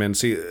certain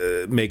governments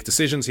make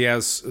decisions. He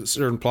has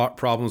certain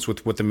problems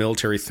with what the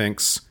military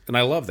thinks. And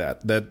I love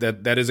that.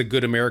 That is a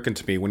good American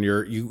to me, when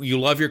you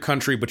love your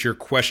country, but you're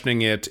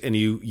questioning it and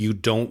you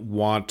don't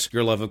want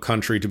your love of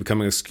country to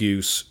become an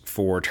excuse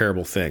for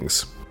terrible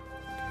things.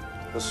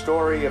 The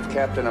story of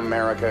Captain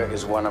America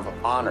is one of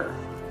honor,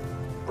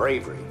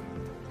 bravery,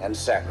 and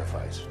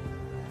sacrifice.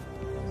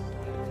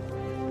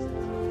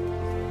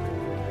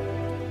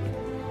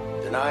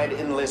 Denied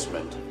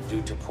enlistment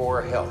due to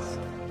poor health,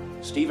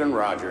 Stephen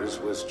Rogers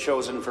was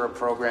chosen for a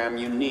program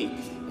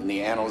unique in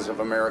the annals of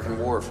American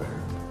warfare.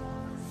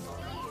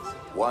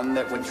 One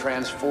that would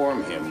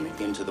transform him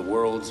into the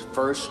world's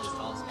first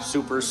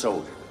super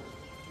soldier.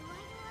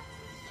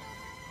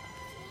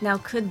 Now,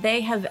 could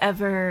they have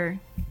ever,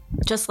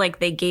 just like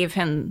they gave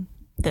him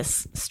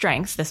this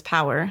strength, this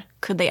power,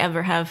 could they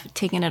ever have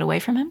taken it away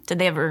from him? Did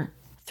they ever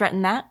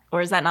threaten that? Or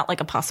is that not like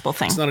a possible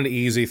thing? It's not an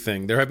easy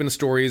thing. There have been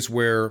stories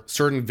where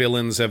certain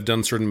villains have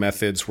done certain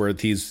methods where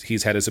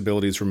he's had his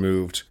abilities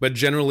removed. But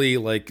generally,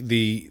 like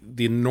the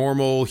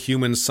normal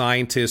human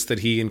scientists that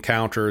he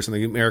encounters and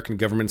the American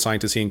government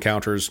scientists he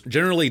encounters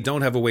generally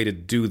don't have a way to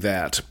do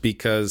that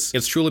because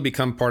it's truly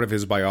become part of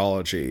his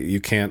biology. You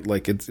can't,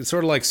 like, it's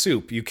sort of like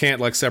soup. You can't,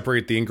 like,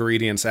 separate the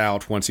ingredients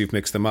out once you've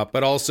mixed them up.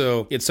 But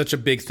also, it's such a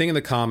big thing in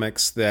the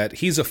comics that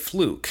he's a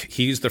fluke.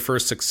 He's the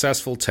first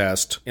successful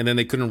test, and then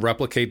they couldn't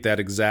replicate that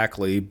exactly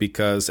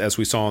because, as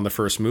we saw in the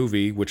first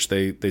movie, which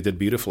they did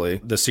beautifully,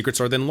 the secrets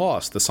are then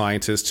lost. The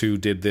scientist who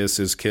did this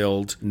is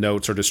killed.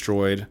 Notes are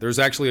destroyed. There's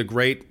actually a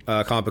great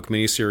comic book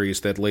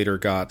miniseries that later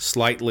got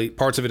slightly,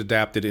 parts of it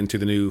adapted into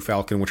the new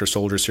Falcon Winter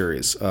Soldier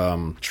series,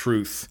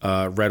 Truth,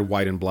 Red,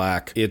 White, and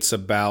Black. It's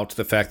about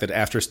the fact that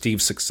after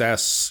Steve's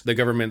success, the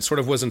government sort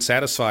of wasn't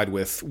satisfied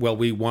with, well,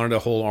 we wanted a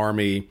whole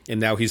army, and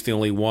now he's the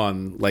only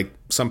one. Like,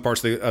 some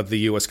parts of the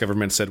U.S.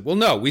 government said, well,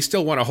 no, we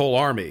still want a whole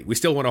army. We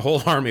still want a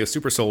whole army of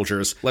super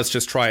soldiers. Let's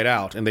just try it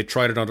out. And they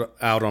tried it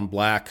out on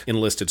black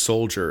enlisted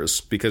soldiers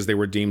because they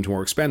were deemed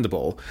more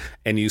expendable.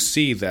 And you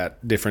see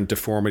that different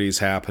deformities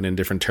happen and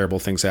different terrible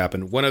things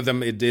happen. One of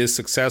them, it is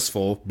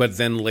successful, but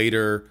then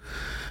later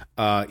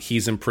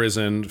he's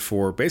imprisoned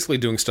for basically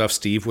doing stuff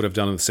Steve would have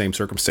done in the same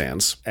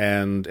circumstance.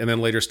 And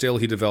then later still,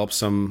 he developed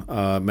some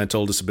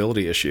mental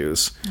disability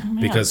issues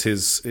because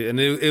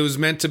it was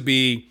meant to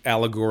be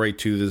allegory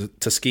to the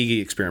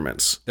Tuskegee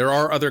experiments. There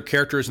are other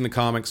characters in the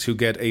comics who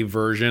get a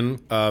version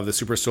of the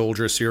super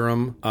soldier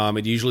serum.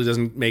 It usually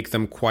doesn't make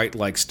them quite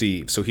like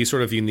Steve. So he's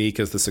sort of unique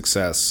as the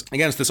success.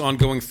 Again, it's this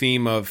ongoing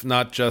theme of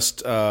not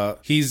just,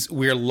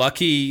 we're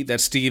lucky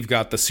that Steve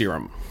got the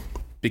serum,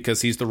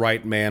 because he's the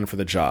right man for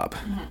the job.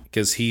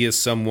 Because he is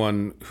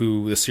someone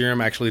who the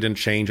serum actually didn't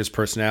change his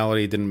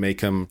personality, didn't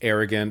make him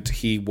arrogant.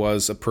 He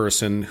was a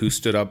person who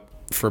stood up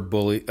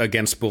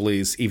against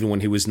bullies even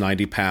when he was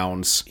 90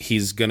 pounds.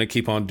 He's going to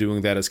keep on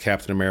doing that as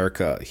Captain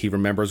America. He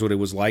remembers what it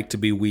was like to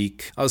be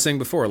weak. I was saying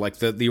before, like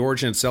the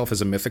origin itself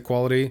has a mythic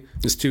quality.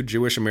 There's two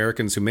Jewish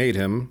Americans who made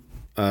him,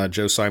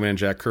 Joe Simon and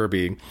Jack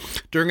Kirby,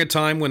 during a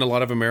time when a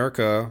lot of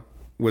America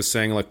was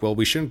saying, like, well,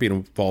 we shouldn't be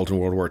involved in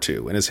World War II.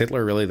 And is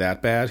Hitler really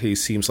that bad? He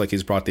seems like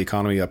he's brought the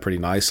economy up pretty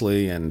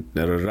nicely. And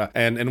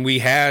and we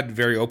had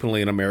very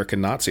openly an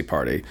American Nazi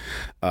party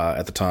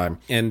at the time.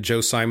 And Joe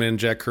Simon and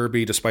Jack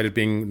Kirby, despite it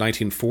being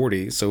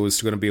 1940, so it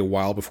was going to be a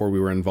while before we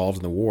were involved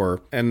in the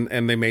war. And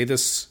they made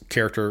this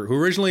character who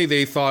originally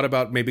they thought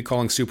about maybe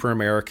calling Super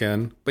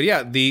American. But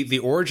yeah, the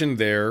origin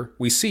there,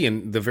 we see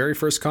in the very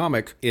first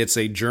comic, it's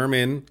a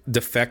German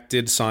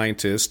defected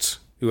scientist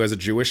who has a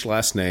Jewish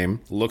last name,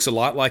 looks a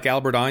lot like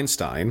Albert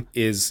Einstein,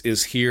 is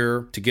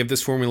here to give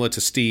this formula to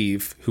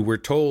Steve, who we're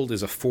told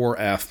is a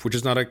 4F, which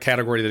is not a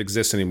category that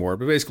exists anymore,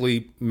 but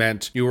basically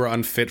meant you were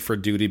unfit for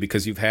duty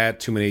because you've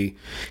had too many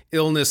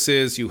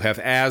illnesses, you have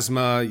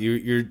asthma,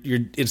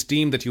 it's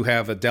deemed that you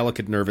have a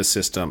delicate nervous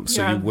system.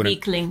 So you're you wouldn't.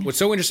 Weakling. What's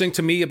so interesting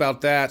to me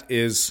about that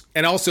is,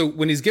 and also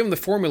when he's given the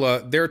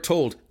formula, they're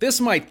told this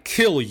might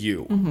kill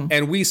you.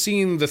 And we've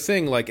seen the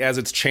thing, like as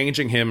it's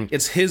changing him,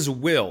 it's his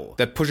will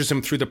that pushes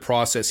him through the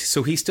process.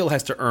 So he still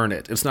has to earn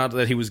it. It's not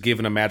that he was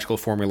given a magical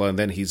formula and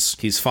then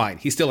he's fine.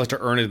 He still has to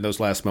earn it in those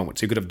last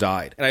moments. He could have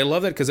died. And I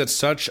love that because it's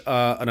such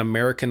an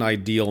American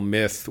ideal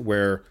myth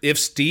where if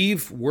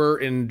Steve were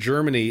in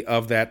Germany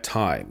of that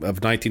time,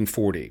 of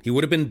 1940, he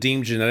would have been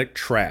deemed genetic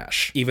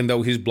trash, even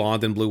though he's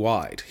blonde and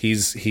blue-eyed.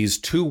 He's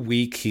too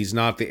weak. He's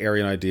not the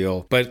Aryan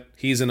ideal. But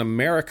he's in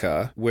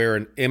America where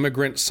an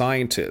immigrant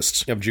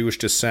scientist of Jewish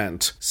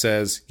descent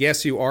says,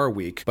 yes, you are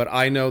weak, but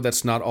I know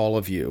that's not all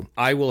of you.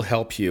 I will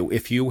help you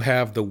if you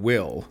have the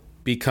will.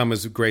 Become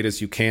as great as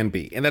you can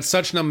be. And that's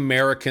such an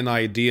American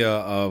idea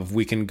of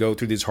we can go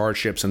through these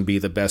hardships and be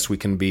the best we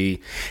can be.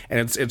 And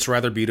it's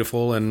rather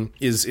beautiful and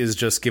is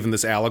just given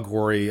this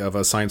allegory of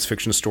a science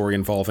fiction story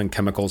involving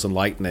chemicals and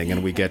lightning,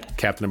 and we get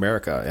Captain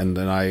America. And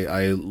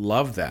I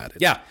love that.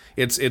 Yeah,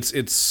 it's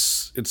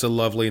a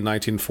lovely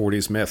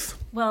 1940s myth.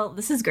 Well,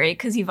 this is great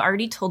because you've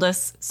already told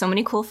us so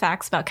many cool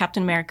facts about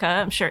Captain America.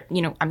 I'm sure,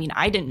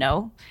 I didn't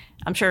know.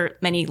 I'm sure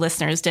many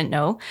listeners didn't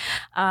know.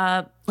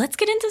 Let's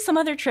get into some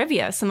other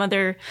trivia, some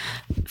other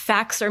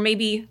facts or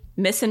maybe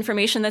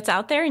misinformation that's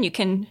out there, and you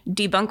can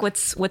debunk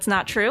what's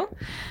not true.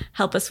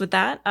 Help us with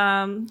that.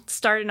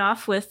 Starting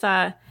off with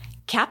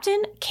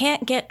Captain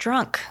can't get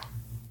drunk.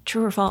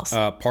 True or false?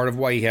 Part of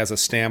why he has a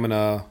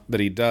stamina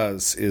that he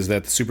does is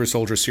that the super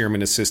soldier serum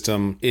in his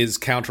system is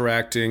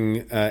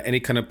counteracting any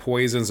kind of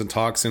poisons and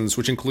toxins,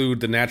 which include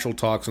the natural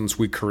toxins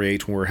we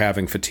create when we're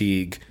having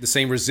fatigue. The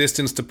same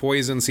resistance to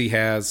poisons he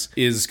has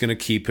is going to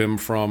keep him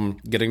from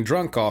getting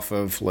drunk off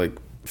of, like,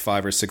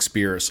 5 or 6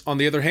 beers. On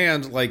the other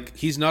hand, like,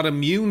 he's not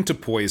immune to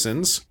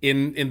poisons.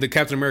 In the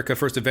Captain America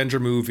First Avenger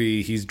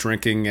movie, he's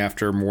drinking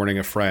after mourning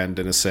a friend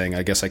and is saying,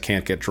 I guess I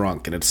can't get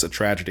drunk, and it's a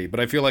tragedy. But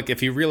I feel like if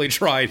he really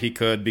tried, he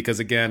could, because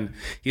again,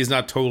 he's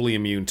not totally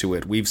immune to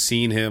it. We've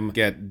seen him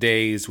get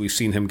dazed, we've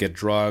seen him get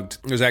drugged.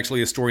 There's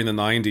actually a story in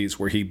the 90s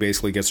where he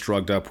basically gets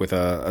drugged up with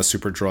a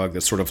super drug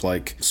that's sort of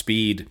like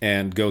speed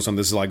and goes on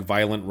this like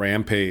violent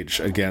rampage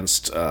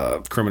against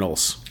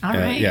criminals. All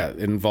right. Yeah, it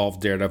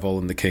involved Daredevil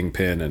and the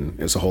Kingpin, and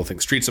it's a whole thing.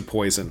 Streets of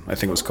Poison, I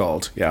think it was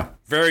called. Yeah.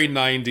 Very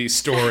 90s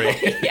story.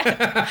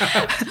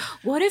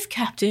 What if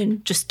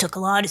Captain just took a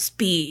lot of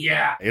speed?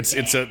 Yeah.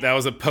 That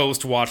was a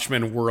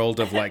post-Watchmen world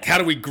of like, how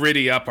do we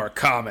gritty up our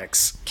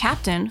comics?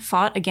 Captain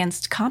fought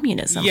against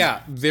communism.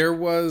 Yeah, there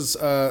was,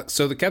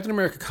 so the Captain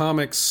America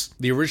comics,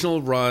 the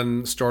original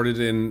run started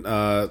in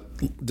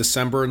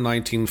December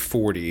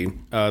 1940.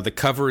 The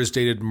cover is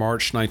dated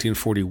March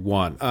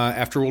 1941.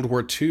 After World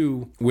War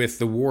II, with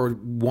the war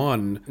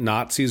won,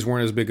 Nazis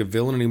weren't as big a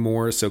villain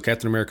anymore, so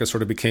Captain America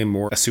sort of became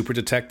more a super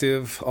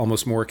detective,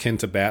 almost more akin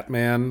to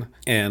Batman.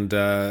 And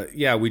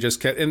we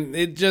just kept, and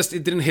it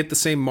didn't hit the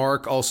same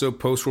mark. Also,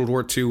 post World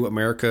War II,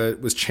 America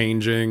was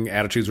changing,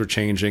 attitudes were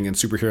changing, and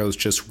superheroes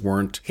just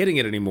weren't hitting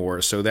it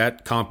anymore. So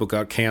that comic book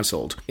got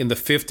canceled. In the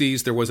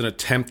 50s, there was an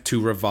attempt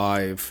to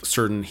revive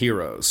certain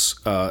heroes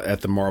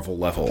at the Marvel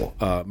level.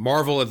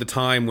 Marvel at the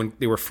time, when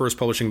they were first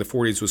publishing the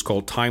 40s, was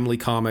called Timely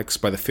Comics.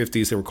 By the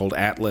 50s, they were called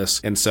Atlas.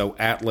 And so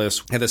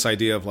Atlas had this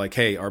idea of like,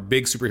 hey, our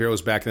big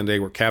superheroes back in the day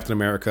were Captain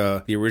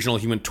America, the original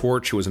Human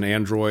Torch, who was an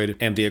android,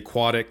 and the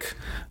aquatic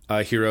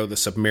hero, the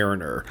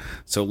Submariner.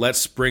 So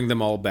let's bring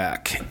them all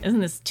back. Isn't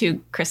this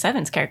two Chris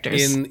Evans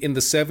characters? In the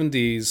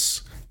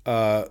 70s,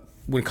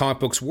 when comic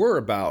books were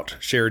about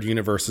shared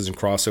universes and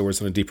crossovers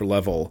on a deeper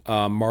level,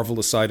 Marvel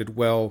decided,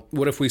 well,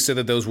 what if we said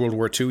that those World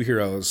War II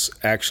heroes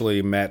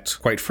actually met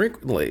quite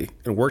frequently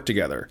and worked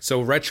together?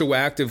 So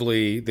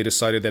retroactively, they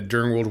decided that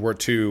during World War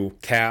II,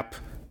 Cap,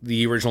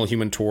 the original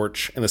Human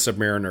Torch, and the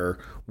Submariner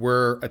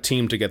were a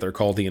team together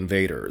called the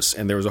Invaders.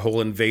 And there was a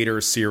whole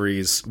Invaders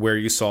series where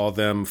you saw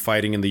them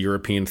fighting in the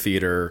European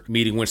theater,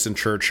 meeting Winston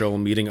Churchill,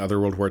 meeting other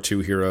World War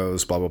II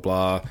heroes, blah, blah,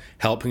 blah,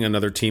 helping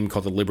another team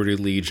called the Liberty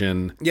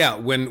Legion. Yeah,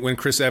 when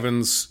Chris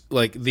Evans,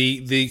 like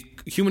the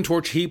Human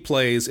Torch he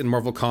plays in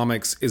Marvel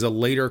Comics is a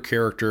later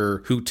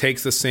character who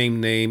takes the same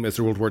name as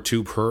the World War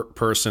II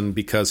person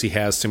because he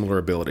has similar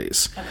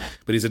abilities. Okay.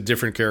 But he's a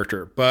different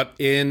character. But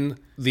in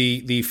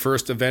the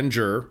first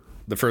Avenger,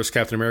 the first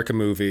Captain America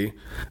movie,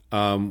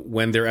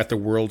 when they're at the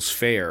World's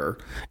Fair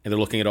and they're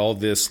looking at all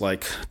this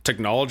like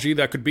technology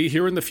that could be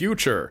here in the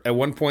future. At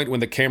one point when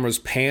the camera's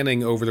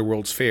panning over the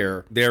World's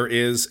Fair, there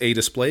is a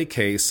display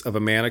case of a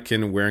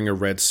mannequin wearing a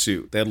red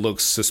suit that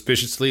looks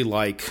suspiciously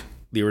like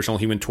the original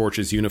Human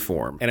Torch's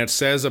uniform. And it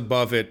says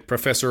above it,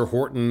 Professor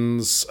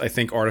Horton's, I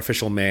think,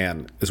 artificial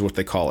man is what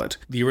they call it.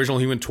 The original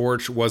Human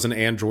Torch was an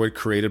android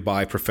created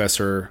by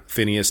Professor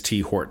Phineas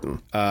T.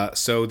 Horton.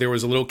 So there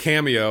was a little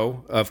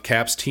cameo of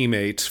Cap's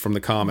teammate from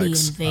the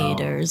comics. The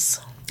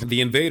Invaders.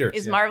 The Invaders.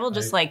 Is Marvel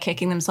just like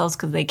kicking themselves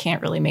because they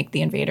can't really make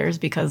the Invaders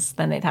because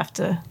then they'd have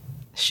to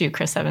shoot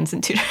Chris Evans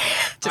in two.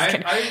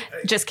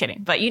 Just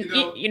kidding. But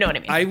you know what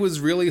I mean. I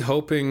was really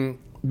hoping,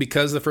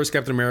 because the first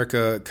Captain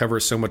America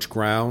covers so much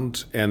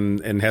ground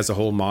and has a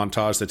whole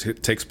montage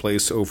that takes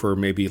place over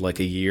maybe like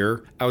a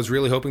year, I was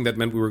really hoping that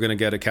meant we were going to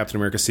get a Captain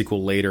America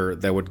sequel later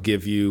that would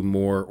give you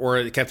more, or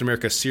a Captain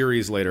America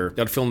series later that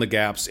would fill in the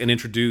gaps and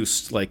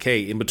introduce like,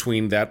 hey, in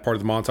between that part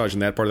of the montage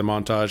and that part of the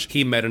montage,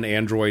 he met an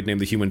android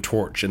named the Human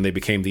Torch and they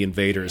became the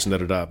Invaders and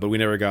da-da-da. But we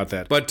never got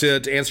that. But to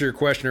answer your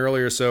question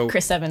earlier, so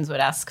Chris Evans would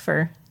ask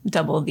for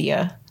double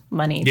the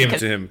money. Give it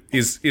to him.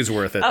 He's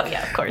worth it. Oh,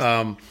 yeah, of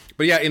course.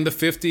 But yeah, in the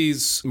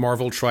 50s,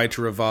 Marvel tried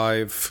to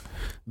revive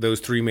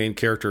those three main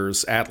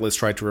characters. Atlas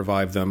tried to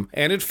revive them,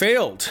 and it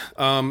failed.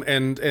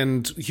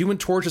 And Human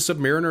Torch and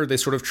Submariner, they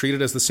sort of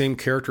treated as the same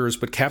characters,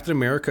 but Captain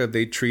America,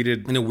 they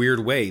treated in a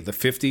weird way. The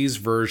 50s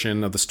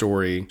version of the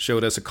story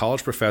showed us a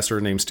college professor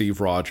named Steve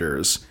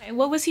Rogers.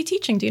 What was he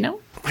teaching? Do you know?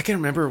 I can't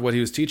remember what he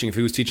was teaching, if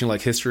he was teaching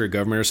like history or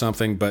government or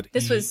something, but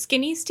this was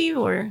skinny Steve,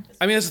 or?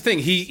 I mean, that's the thing.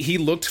 He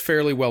looked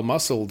fairly well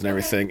muscled and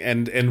everything,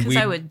 and because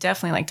I would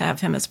definitely like to have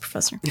him as a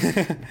professor.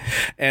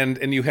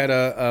 And you had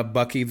a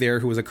Bucky there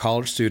who was a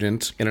college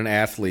student and an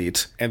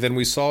athlete. And then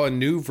we saw a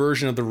new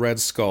version of the Red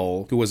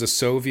Skull who was a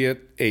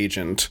Soviet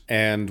agent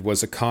and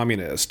was a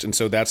communist. And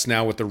so that's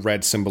now what the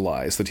red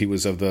symbolized, that he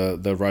was of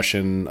the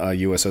Russian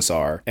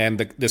USSR. And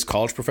this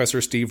college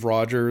professor, Steve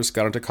Rogers,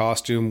 got into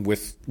costume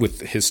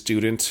with his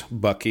student,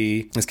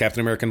 Bucky, his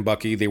Captain American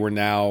Bucky. They were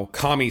now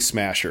commie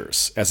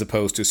smashers as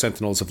opposed to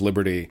Sentinels of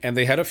Liberty. And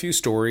they had a few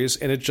stories,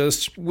 and it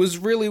just was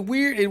really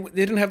weird. It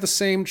didn't have the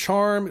same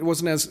charm. It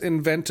wasn't as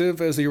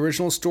inventive as the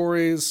original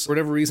stories. For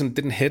whatever reason, it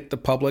didn't hit the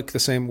public the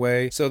same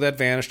way. So that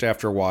vanished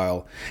after a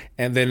while.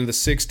 And then in the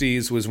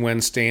 60s was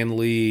when Stan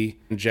Lee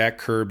and Jack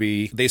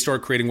Kirby, they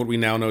started creating what we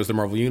now know as the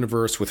Marvel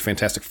Universe with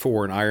Fantastic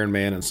Four and Iron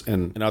Man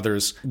and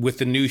others. With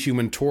the new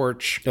Human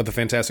Torch of the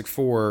Fantastic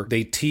Four,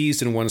 they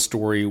teased in one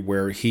story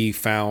where he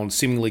found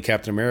seemingly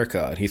Captain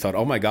America. And he thought,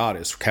 oh my God,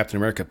 is Captain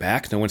America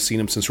back? No one's seen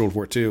him since World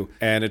War II.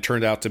 And it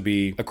turned out to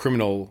be a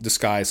criminal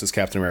disguised as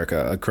Captain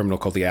America, a criminal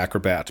called the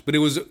Acrobat. But it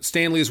was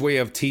Stan Lee's way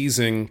of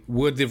teasing,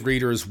 would the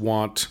readers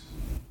want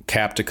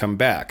Cap to come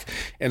back?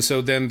 And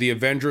so then the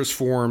Avengers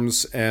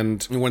forms,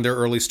 and when they're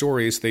early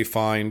stories, they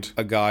find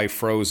a guy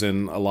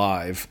frozen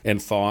alive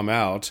and thaw him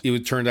out. It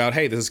would turn out,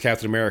 hey, this is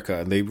Captain America.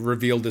 And they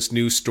revealed this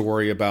new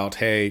story about,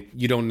 hey,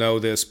 you don't know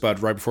this,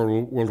 but right before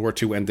World War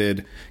II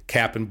ended,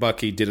 Cap and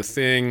Bucky did a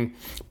thing.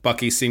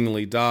 Bucky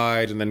seemingly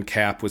died, and then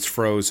Cap was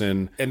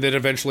frozen. And then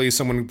eventually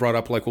someone brought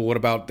up, like, well, what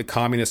about the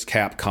Communist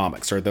Cap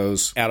comics? Are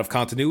those out of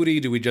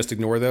continuity? Do we just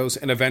ignore those?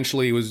 And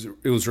eventually it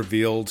was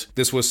revealed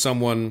this was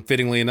someone,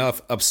 fittingly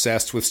enough,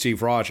 obsessed with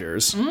Steve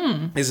Rogers.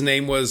 His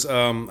name was,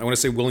 I want to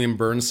say William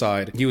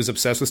Burnside. He was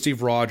obsessed with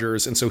Steve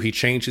Rogers, and so he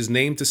changed his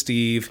name to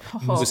Steve.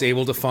 He was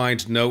able to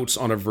find notes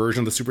on a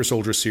version of the Super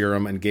Soldier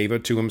Serum and gave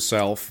it to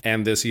himself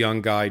and this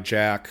young guy,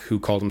 Jack, who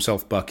called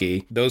himself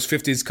Bucky. Those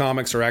 50s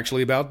comics are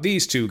actually about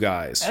these two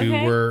guys who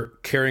were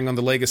carrying on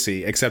the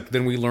legacy, except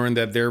then we learned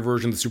that their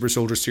version of the Super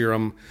Soldier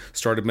Serum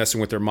started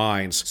messing with their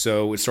minds,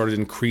 so it started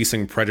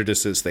increasing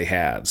prejudices they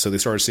had. So they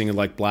started seeing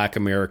like black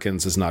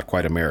Americans as not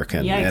quite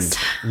American, and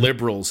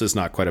liberals generals is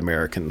not quite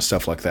American,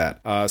 stuff like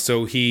that.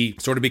 So he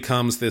sort of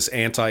becomes this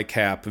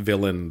anti-Cap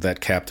villain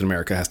that Captain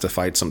America has to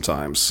fight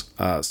sometimes.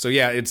 So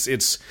yeah, it's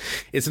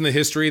in the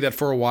history that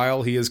for a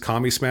while he is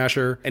Commie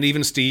Smasher, and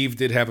even Steve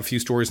did have a few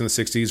stories in the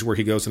 60s where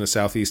he goes into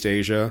Southeast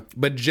Asia.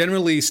 But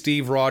generally,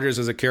 Steve Rogers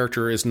as a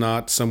character is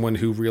not someone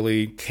who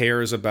really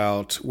cares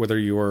about whether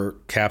you're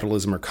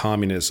capitalism or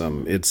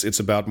communism. It's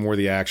about more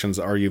the actions.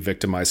 Are you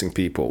victimizing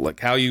people? Like,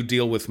 how you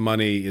deal with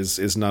money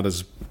is not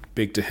as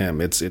big to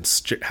him.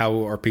 It's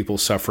how are people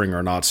suffering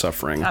or not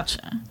suffering.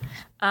 Gotcha.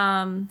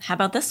 How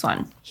about this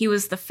one? He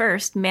was the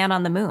first man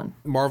on the moon.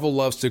 Marvel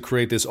loves to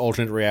create these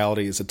alternate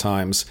realities at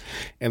times,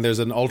 and there's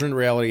an alternate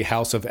reality,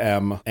 House of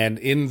M, and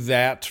in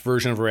that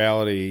version of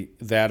reality,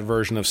 that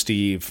version of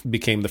Steve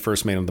became the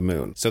first man on the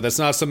moon. So that's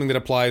not something that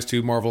applies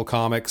to Marvel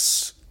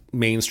Comics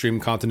mainstream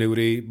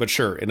continuity, but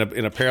sure, in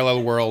a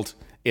parallel world,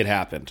 it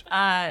happened.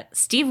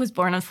 Steve was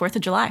born on 4th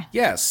of July.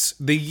 Yes.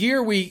 The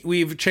year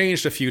we've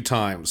changed a few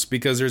times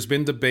because there's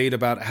been debate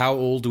about how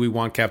old do we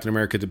want Captain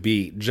America to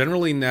be.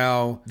 Generally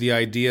now, the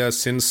idea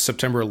since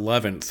September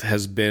 11th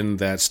has been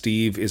that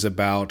Steve is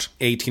about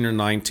 18 or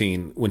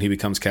 19 when he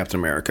becomes Captain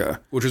America,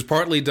 which was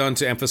partly done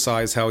to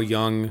emphasize how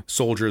young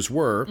soldiers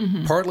were,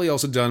 partly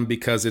also done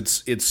because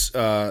it's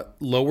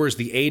lowers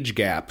the age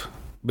gap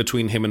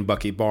between him and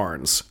Bucky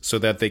Barnes so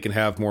that they can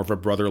have more of a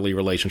brotherly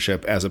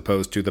relationship as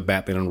opposed to the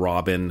Batman and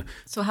Robin.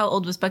 So how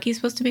old was Bucky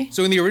supposed to be?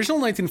 So in the original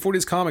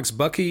 1940s comics,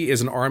 Bucky is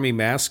an army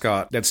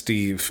mascot that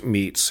Steve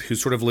meets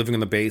who's sort of living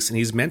on the base, and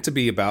he's meant to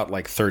be about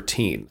like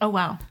 13. Oh,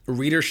 wow.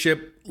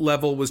 Readership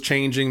level was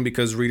changing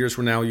because readers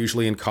were now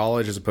usually in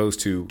college as opposed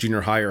to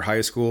junior high or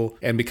high school,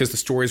 and because the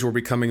stories were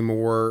becoming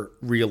more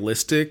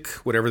realistic,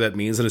 whatever that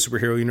means in a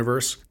superhero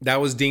universe, that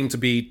was deemed to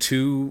be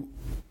too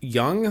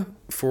young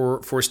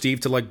for Steve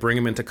to like bring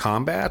him into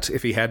combat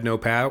if he had no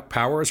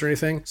powers or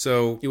anything.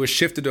 So it was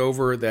shifted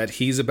over that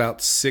he's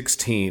about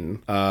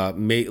 16,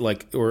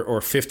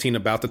 or 15,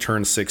 about to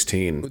turn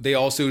 16. They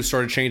also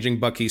started changing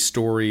Bucky's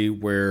story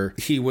where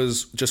he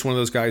was just one of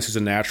those guys who's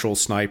a natural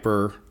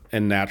sniper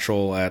and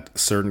natural at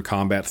certain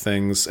combat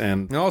things.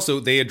 And also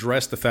they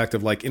addressed the fact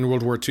of like in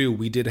World War II,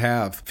 we did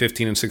have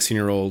 15 and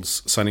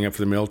 16-year-olds signing up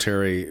for the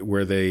military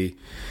where they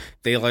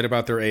lied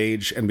about their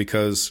age, and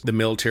because the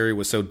military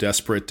was so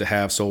desperate to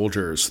have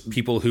soldiers,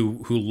 people who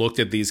looked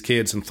at these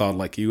kids and thought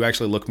like, you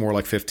actually look more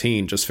like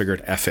 15, just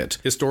figured F it.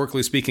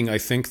 Historically speaking, I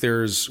think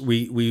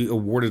we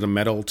awarded a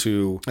medal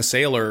to a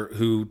sailor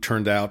who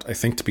turned out, I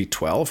think, to be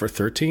 12 or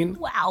 13.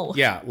 Wow.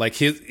 Yeah, like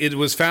it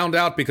was found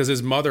out because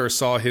his mother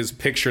saw his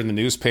picture in the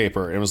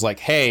newspaper and was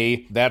like,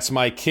 hey, that's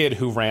my kid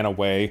who ran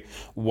away.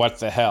 What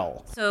the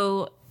hell?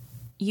 So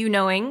you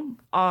knowing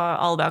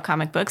all about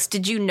comic books,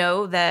 did you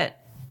know that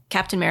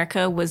Captain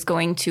America was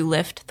going to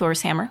lift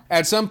Thor's hammer?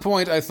 At some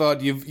point, I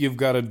thought you've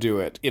got to do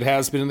it. It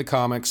has been in the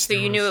comics. So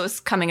you knew it was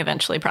coming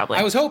eventually, probably.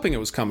 I was hoping it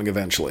was coming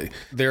eventually.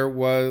 There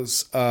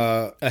was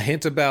a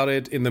hint about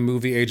it in the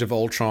movie Age of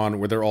Ultron,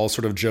 where they're all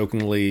sort of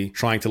jokingly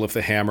trying to lift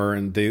the hammer,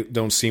 and they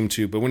don't seem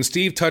to. But when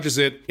Steve touches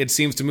it, it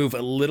seems to move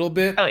a little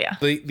bit. Oh, yeah.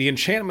 The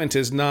enchantment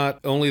is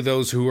not only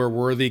those who are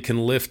worthy can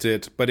lift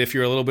it, but if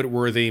you're a little bit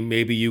worthy,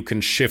 maybe you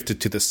can shift it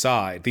to the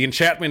side. The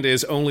enchantment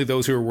is only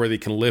those who are worthy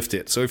can lift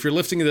it. So if you're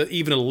lifting it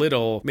even a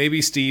little,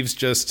 maybe Steve's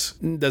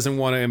just doesn't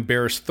want to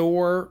embarrass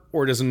Thor,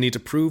 or doesn't need to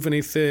prove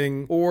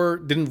anything, or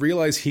didn't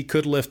realize he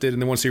could lift it,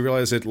 and then once he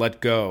realized it, let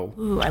go.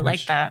 Ooh, I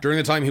like that. During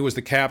the time he was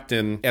the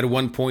captain, at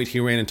one point he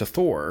ran into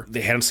Thor.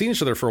 They hadn't seen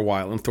each other for a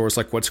while, and Thor's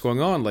like, what's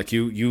going on? Like,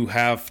 you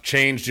have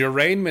changed your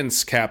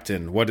raiments,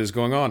 Captain. What is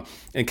going on?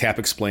 And Cap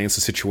explains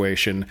the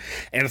situation,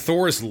 and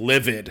Thor's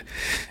livid.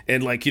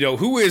 And like,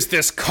 who is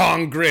this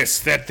Congress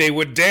that they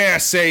would dare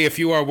say if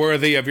you are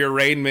worthy of your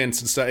raiments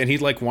and stuff? And he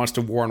like wants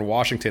to war on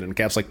Washington, and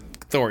Cap's like,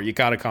 Thor, you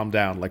gotta calm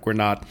down. Like, we're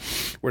not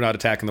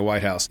attacking the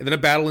White House. And then a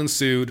battle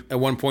ensued. At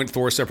one point,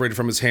 Thor separated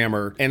from his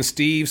hammer, and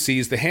Steve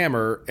sees the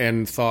hammer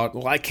and thought,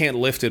 well, I can't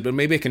lift it, but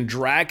maybe I can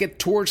drag it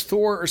towards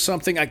Thor or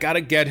something. I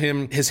gotta get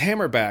him his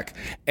hammer back.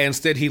 And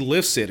instead, he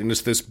lifts it, and it's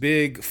this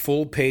big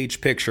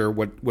full-page picture,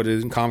 what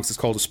in comics is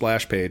called a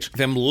splash page,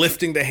 them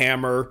lifting the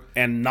hammer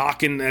and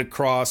knocking it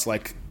across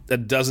like a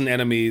dozen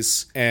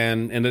enemies,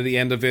 and at the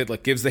end of it,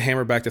 like, gives the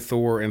hammer back to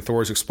Thor, and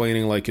Thor's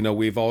explaining, like,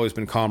 we've always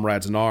been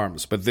comrades in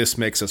arms, but this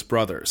makes us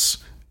brothers.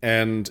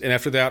 And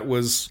after that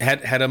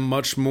had a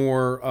much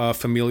more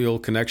familial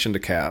connection to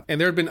Cap.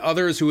 And there had been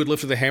others who had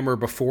lifted the hammer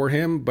before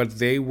him, but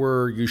they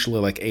were usually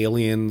like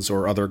aliens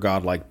or other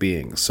godlike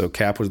beings. So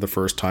Cap was the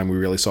first time we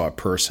really saw a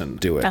person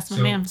do it. That's my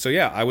man. So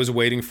yeah, I was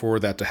waiting for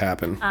that to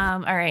happen. All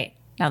right.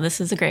 Now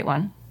this is a great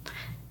one.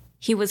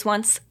 He was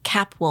once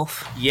Cap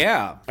Wolf.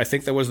 Yeah, I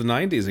think that was the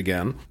 90s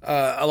again.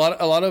 A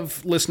lot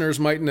of listeners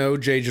might know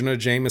J. Jonah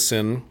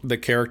Jameson, the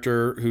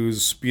character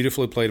who's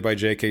beautifully played by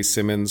J.K.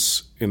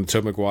 Simmons in the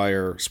Tobey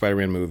Maguire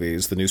Spider-Man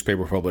movies, the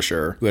newspaper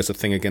publisher who has a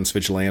thing against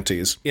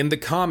vigilantes. In the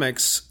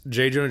comics,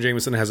 J. Jonah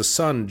Jameson has a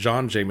son,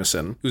 John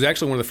Jameson, who's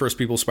actually one of the first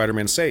people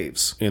Spider-Man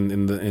saves in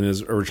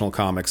his original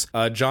comics.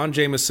 John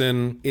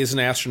Jameson is an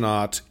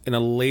astronaut. In a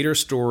later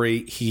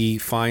story, he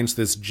finds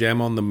this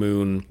gem on the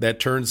moon that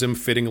turns him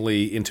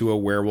fittingly into into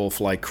a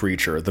werewolf-like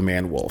creature, the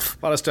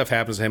man-wolf. A lot of stuff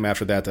happens to him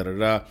after that,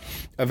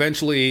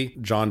 Eventually,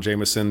 John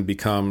Jameson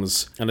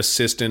becomes an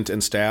assistant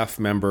and staff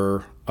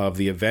member of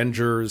the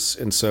Avengers,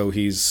 and so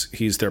he's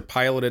their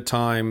pilot at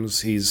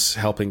times. He's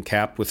helping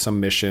Cap with some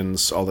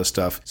missions, all this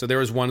stuff. So there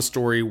was one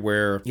story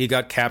where he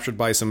got captured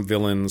by some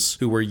villains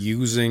who were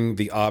using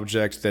the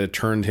object that had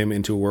turned him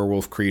into a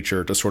werewolf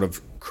creature to sort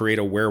of create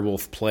a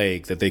werewolf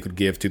plague that they could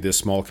give to this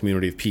small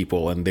community of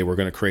people, and they were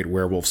going to create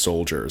werewolf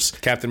soldiers.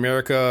 Captain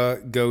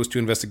America goes to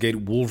investigate,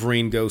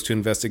 Wolverine goes to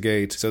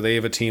investigate, so they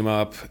have a team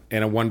up,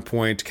 and at one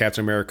point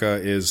Captain America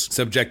is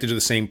subjected to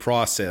the same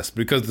process.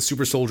 Because of the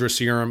super soldier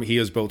serum, he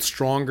is both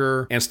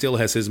stronger and still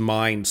has his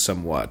mind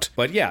somewhat.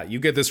 But yeah, you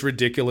get this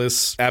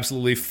ridiculous,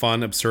 absolutely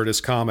fun,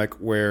 absurdist comic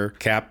where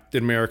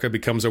Captain America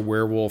becomes a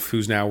werewolf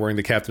who's now wearing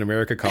the Captain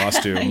America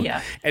costume.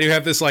 Yeah. And you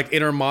have this like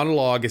inner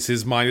monologue as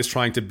his mind is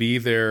trying to be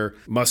there.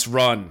 Must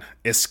run,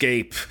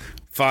 escape,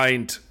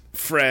 find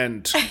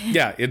friend.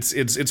 Yeah,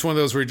 it's one of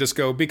those where you just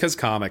go, because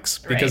comics.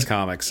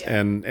 Yeah.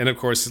 And of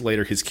course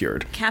later he's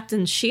cured.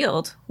 Captain's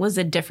shield was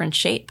a different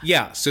shape.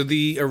 Yeah, so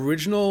the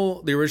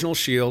original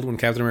shield when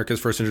Captain America is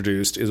first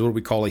introduced is what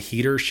we call a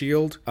heater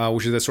shield,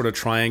 which is that sort of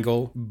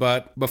triangle.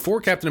 But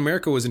before Captain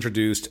America was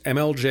introduced,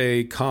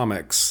 MLJ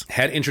Comics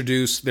had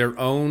introduced their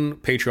own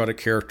patriotic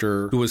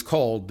character who was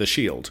called the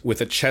Shield,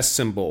 with a chest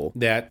symbol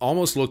that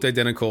almost looked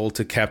identical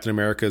to Captain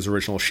America's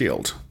original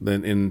shield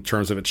in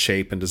terms of its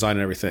shape and design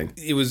and everything.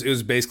 It was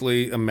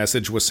basically a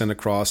message was sent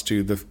across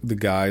to the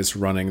guys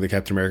running the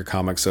Captain America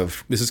comics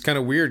of, this is kind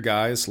of weird,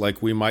 guys,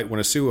 like we might want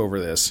to sue over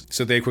this.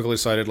 So they quickly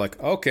decided like,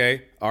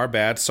 okay, our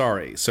bad,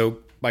 sorry. So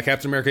by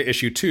Captain America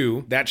issue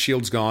 2, that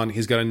shield's gone.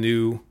 He's got a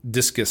new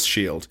discus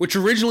shield, which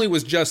originally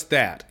was just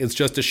that. It's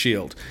just a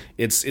shield.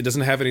 It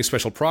doesn't have any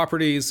special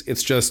properties.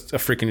 It's just a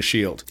freaking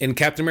shield. In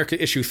Captain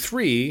America issue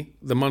 3,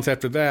 the month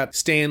after that,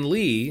 Stan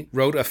Lee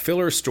wrote a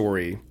filler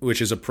story,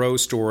 which is a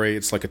prose story.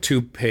 It's like a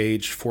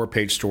 2-page,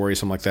 4-page story,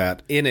 something like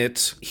that. In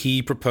it,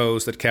 he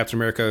proposed that Captain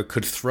America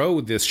could throw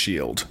this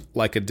shield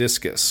like a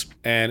discus.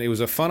 And it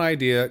was a fun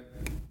idea.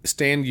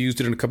 Stan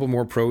used it in a couple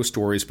more prose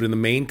stories, but in the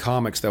main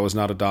comics that was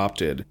not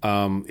adopted.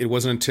 It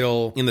wasn't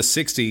until in the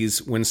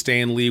 60s when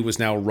Stan Lee was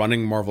now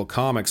running Marvel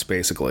Comics,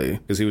 basically,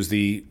 because he was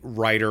the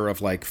writer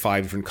of like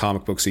 5 different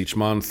comic books each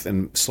month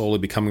and slowly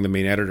becoming the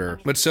main editor.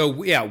 But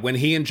so, yeah, when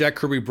he and Jack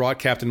Kirby brought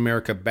Captain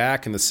America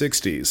back in the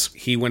 60s,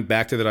 he went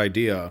back to that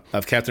idea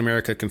of Captain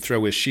America can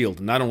throw his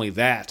shield. Not only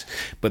that,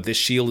 but this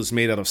shield is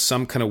made out of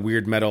some kind of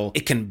weird metal.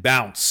 It can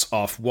bounce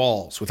off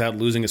walls without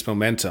losing its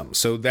momentum.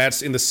 So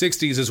that's in the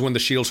 60s is when the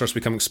shield starts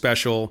becoming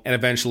special, and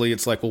eventually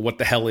it's like, well, what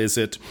the hell is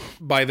it?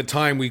 By the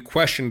time we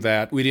questioned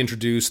that, we'd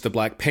introduced the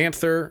Black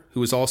Panther,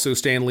 who is also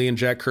Stan Lee and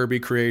Jack Kirby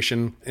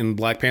creation. In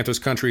Black Panther's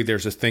country,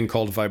 there's a thing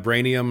called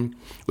vibranium,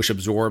 which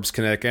absorbs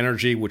kinetic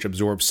energy, which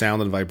absorbs sound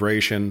and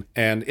vibration.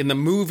 And in the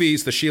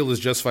movies, the shield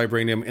is just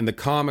vibranium. In the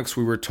comics,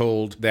 we were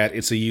told that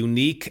it's a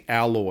unique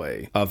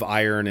alloy of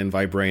iron and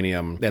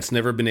vibranium that's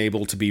never been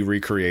able to be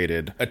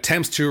recreated.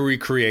 Attempts to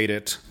recreate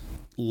it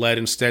led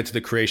instead to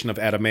the creation of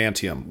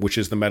adamantium, which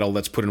is the metal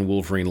that's put in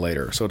Wolverine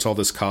later. So it's all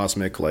this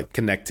cosmic, like,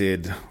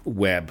 connected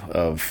web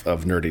of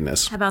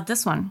nerdiness. How about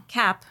this one?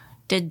 Cap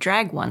did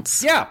drag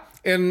once. Yeah.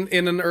 In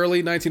an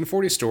early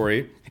 1940s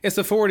story. It's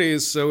the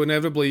 40s, so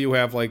inevitably you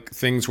have, like,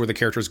 things where the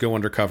characters go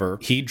undercover.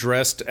 He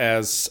dressed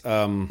as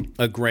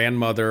a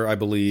grandmother, I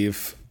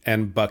believe,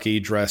 and Bucky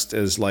dressed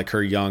as, like,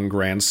 her young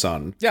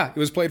grandson. Yeah, it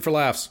was played for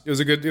laughs. It was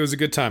a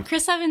good time.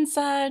 Chris Evans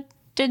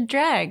did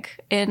drag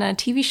in a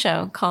TV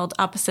show called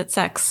Opposite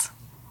Sex.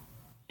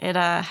 It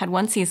had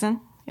 1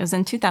 season. It was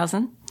in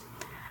 2000.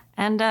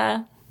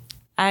 And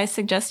I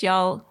suggest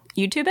y'all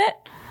YouTube it.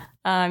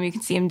 You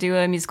can see him do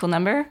a musical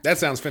number. That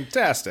sounds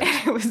fantastic.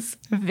 It was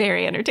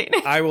very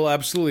entertaining. I will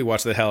absolutely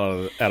watch the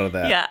hell out of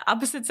that. Yeah,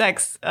 Opposite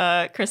Sex,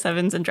 Chris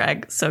Evans and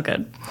drag, so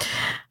good.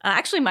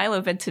 Actually,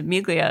 Milo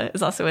Ventimiglia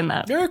is also in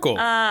that. Very cool.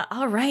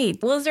 All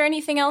right. Well, is there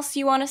anything else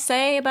you want to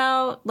say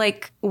about,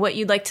 like, what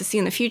you'd like to see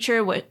in the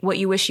future? What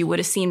you wish you would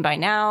have seen by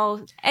now?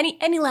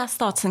 Any last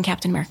thoughts on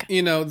Captain America?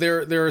 You know,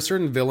 there are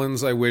certain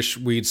villains I wish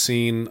we'd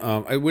seen.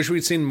 I wish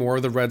we'd seen more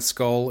of the Red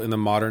Skull in the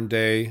modern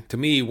day. To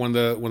me, one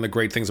of the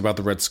great things about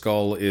the Red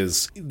Skull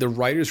is the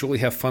writers really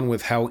have fun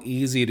with how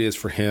easy it is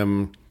for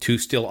him to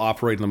still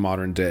operate in the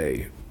modern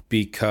day,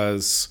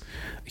 because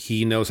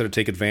he knows how to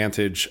take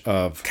advantage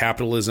of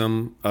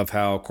capitalism, of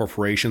how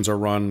corporations are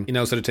run. He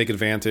knows how to take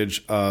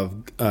advantage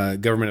of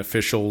government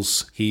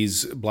officials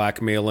he's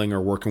blackmailing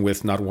or working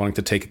with, not wanting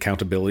to take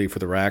accountability for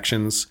their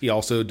actions. He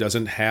also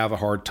doesn't have a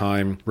hard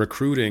time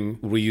recruiting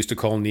what we used to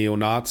call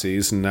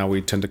neo-Nazis, and now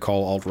we tend to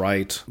call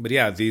alt-right. But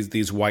yeah,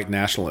 these white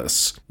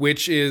nationalists,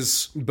 which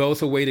is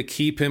both a way to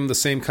keep him the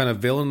same kind of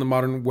villain in the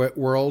modern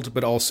world,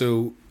 but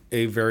also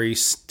a very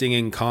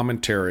stinging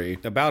commentary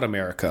about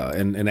America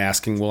and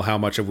asking, well, how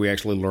much have we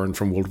actually learned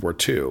from World War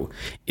II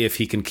if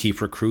he can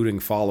keep recruiting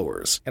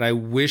followers? And I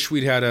wish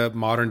we'd had a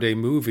modern day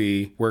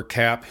movie where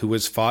Cap, who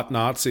has fought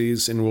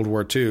Nazis in World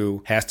War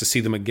II, has to see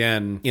them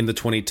again in the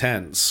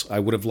 2010s. I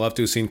would have loved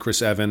to have seen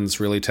Chris Evans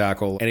really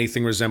tackle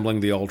anything resembling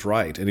the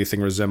alt-right,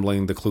 anything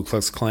resembling the Ku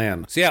Klux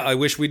Klan. So yeah, I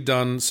wish we'd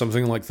done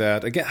something like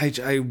that. Again,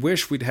 I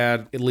wish we'd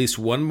had at least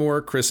one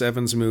more Chris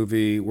Evans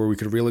movie where we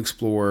could really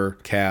explore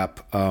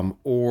Cap,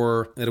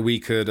 or that we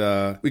could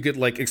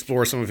like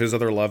explore some of his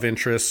other love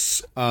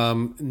interests.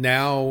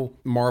 Now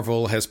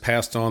Marvel has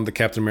passed on the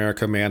Captain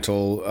America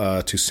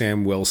mantle to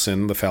Sam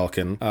Wilson, the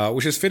Falcon,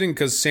 which is fitting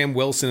because Sam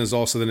Wilson is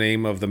also the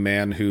name of the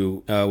man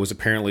who was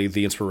apparently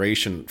the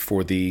inspiration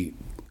for the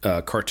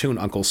cartoon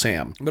Uncle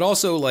Sam. But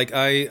also, like,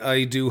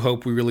 I do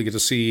hope we really get to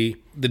see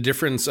the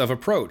difference of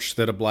approach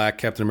that a black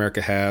Captain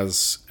America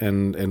has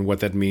and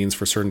what that means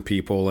for certain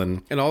people,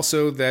 and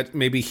also that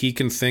maybe he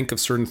can think of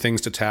certain things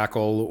to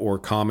tackle or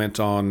comment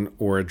on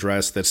or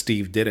address that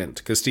Steve didn't,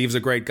 because Steve's a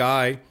great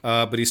guy,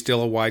 but he's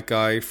still a white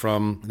guy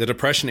from the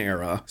Depression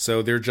era,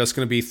 so there are just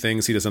going to be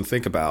things he doesn't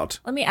think about.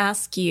 Let me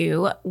ask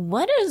you,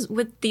 what is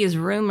with these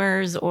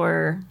rumors,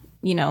 or,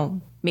 you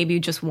know, maybe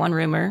just one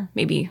rumor,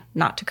 maybe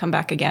not to come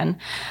back again,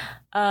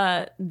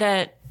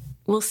 that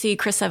we'll see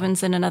Chris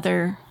Evans in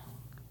another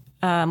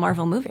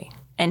Marvel movie?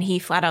 And he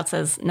flat out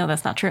says, no,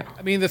 that's not true.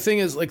 I mean, the thing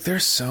is, like,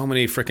 there's so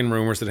many freaking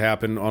rumors that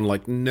happen on,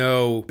 like,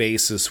 no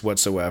basis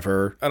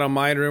whatsoever. I don't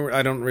mind rumors.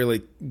 I don't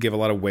really give a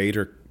lot of weight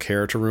or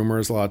care to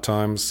rumors a lot of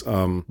times.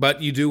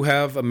 But you do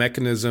have a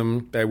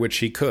mechanism by which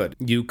he could.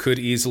 You could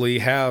easily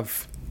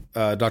have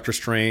Doctor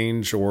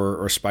Strange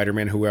or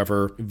Spider-Man,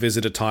 whoever,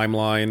 visit a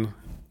timeline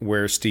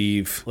where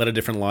Steve led a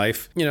different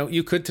life. You know,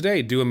 you could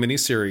today do a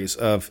miniseries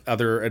of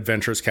other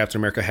adventures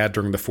Captain America had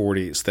during the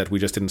 40s that we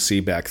just didn't see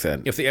back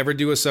then. If they ever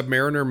do a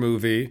Submariner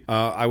movie,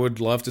 I would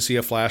love to see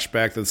a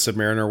flashback that the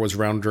Submariner was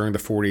around during the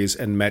 40s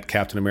and met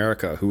Captain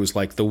America, who was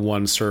like the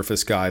one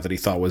surface guy that he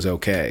thought was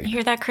okay. You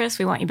hear that, Chris?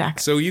 We want you back.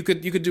 So you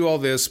could do all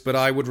this, but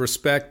I would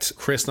respect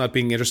Chris not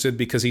being interested,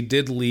 because he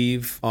did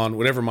leave on,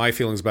 whatever my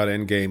feelings about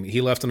Endgame,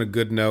 he left on a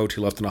good note. He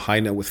left on a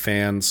high note with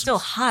fans. Still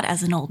hot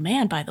as an old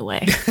man, by the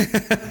way.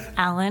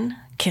 Alan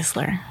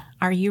Kistler,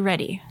 are you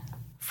ready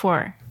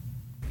for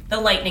the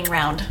lightning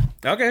round?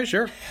 Okay,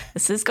 sure.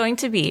 This is going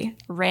to be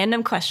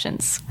random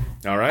questions.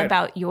 All right.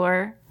 About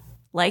your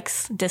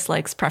likes,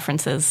 dislikes,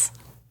 preferences,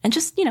 and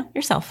just, you know,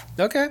 yourself.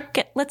 Okay.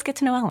 Let's get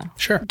to know Alan.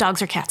 Sure.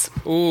 Dogs or cats?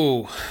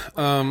 Ooh.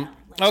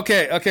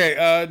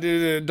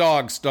 Okay.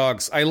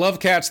 Dogs. I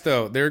love cats,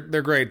 though. They're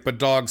great, but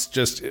dogs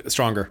just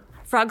stronger.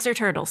 Frogs or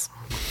turtles?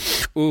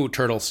 Ooh,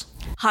 turtles.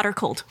 Hot or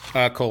cold?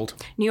 Cold.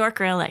 New York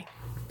or LA?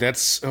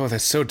 That's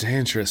so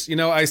dangerous. You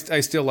know, I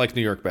still like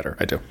New York better.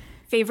 I do.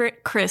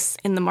 Favorite Chris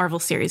in the Marvel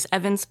series?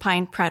 Evans,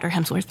 Pine, Pratt, or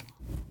Hemsworth?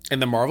 In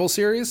the Marvel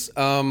series?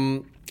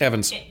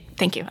 Evans.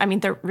 Thank you. I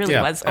mean, there really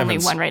was only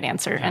one right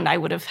answer, and I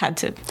would have had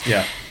to...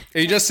 Yeah.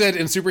 You just said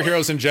in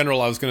superheroes in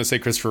general, I was going to say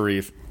Christopher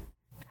Reeve.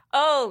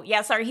 Oh,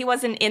 yeah, sorry. He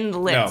wasn't in the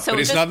list. No, so but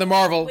he's not in the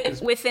Marvel.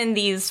 Within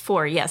these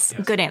four, yes.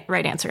 Good,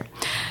 right answer.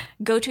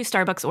 Go to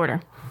Starbucks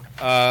order.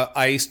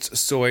 Iced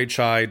soy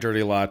chai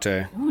dirty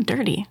latte. Ooh,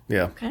 dirty.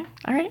 Yeah. Okay.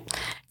 All right.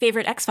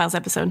 Favorite X-Files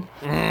episode?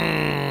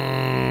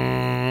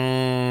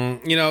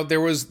 You know, there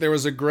was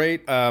a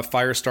great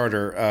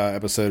Firestarter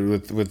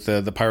episode with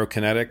the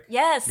pyrokinetic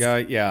guy.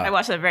 Yeah. I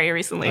watched that very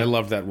recently. I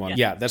loved that one.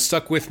 Yeah, that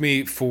stuck with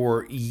me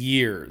for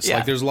years. Yeah.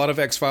 Like, there's a lot of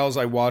X-Files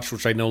I watched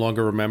which I no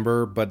longer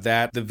remember, but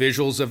the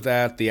visuals of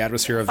that, the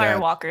atmosphere of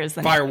Firewalker is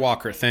the name.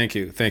 Firewalker. Thank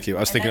you. I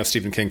was thinking of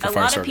Stephen King for Firestarter. A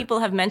lot of people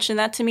have mentioned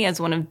that to me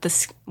as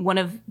one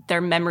of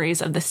their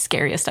memories of the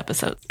scariest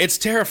episodes. It's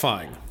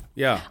terrifying.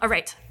 Yeah. All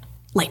right.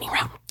 Lightning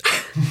round.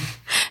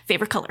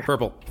 Favorite color?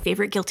 Purple.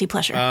 Favorite guilty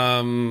pleasure?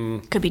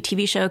 Could be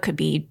TV show, could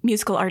be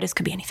musical artist,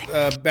 could be anything.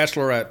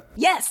 Bachelorette.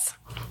 Yes.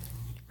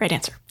 Right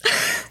answer.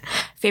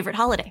 Favorite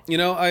holiday? You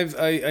know,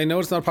 I know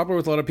it's not popular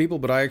with a lot of people,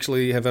 but I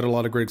actually have had a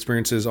lot of great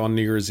experiences on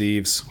New Year's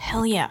Eves.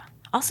 Hell yeah.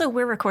 Also,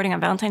 we're recording on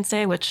Valentine's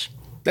Day, which...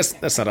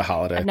 That's not a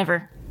holiday. I've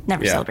never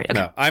celebrated.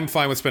 Okay. No, I'm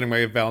fine with spending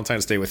my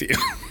Valentine's Day with you.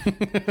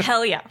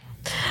 Hell yeah.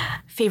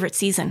 Favorite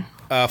season?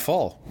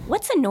 Fall.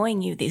 What's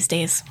annoying you these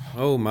days?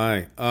 Oh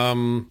my.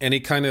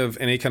 Any kind of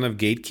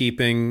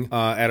gatekeeping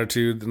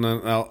attitude, and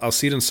I'll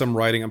see it in some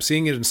writing. I'm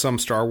seeing it in some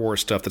Star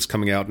Wars stuff that's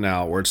coming out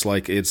now, where it's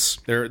like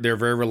they're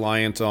very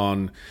reliant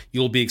on,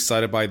 you'll be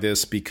excited by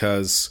this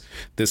because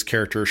this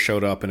character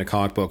showed up in a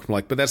comic book. I'm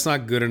like, but that's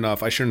not good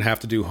enough. I shouldn't have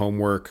to do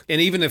homework.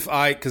 And even if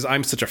because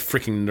I'm such a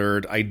freaking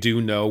nerd, I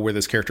do know where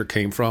this character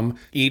came from.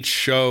 Each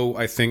show,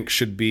 I think,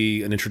 should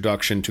be an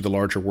introduction to the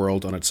larger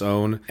world on its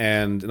own.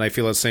 And I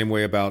feel the same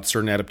way about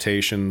certain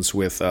adaptations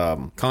with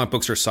comic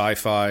books or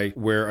sci-fi,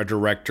 where a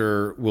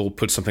director will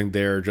put something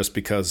there just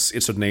because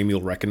it's a name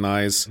you'll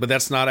recognize. But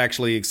that's not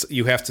actually,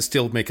 you have to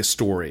still make a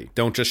story.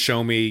 Don't just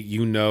show me,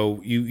 you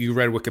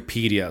read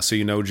Wikipedia, so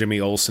you know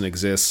Jimmy Olsen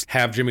exists.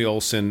 Have Jimmy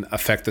Olsen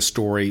affect the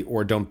story,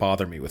 or don't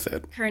bother me with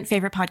it. Current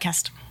favorite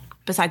podcast?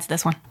 besides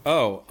this one?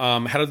 Oh,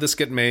 how did this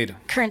get made?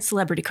 Current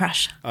celebrity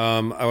crush.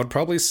 I would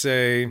probably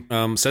say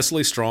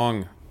Cecily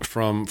Strong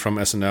from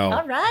SNL.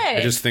 All right. I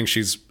just think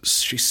she's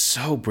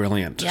so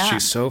brilliant. Yeah.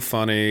 She's so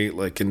funny.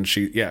 And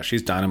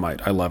she's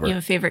dynamite. I love her. You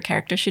have a favorite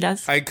character she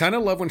does? I kind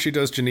of love when she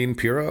does Janine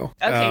Pirro.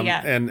 Okay,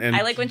 yeah. And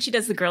I like when she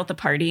does the girl at the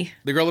party.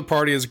 the girl at the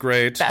party is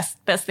great.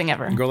 Best thing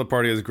ever. Girl at the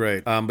party is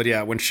great. But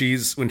yeah, when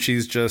she's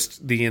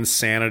just the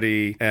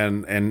insanity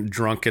and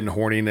drunken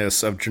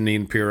horniness of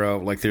Janine Pirro,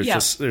 like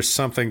there's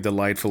something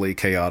delightfully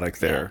chaotic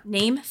there.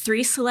 Name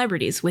 3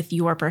 celebrities with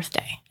your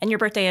birthday. And your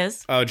birthday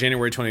is?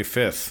 January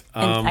 25th.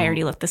 And I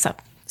already looked this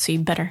up, so you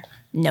better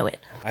know it.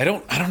 I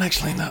don't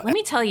actually know. Let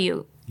me tell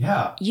you.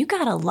 Yeah. You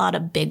got a lot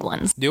of big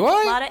ones. Do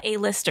I? A lot of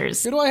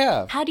A-listers. Who do I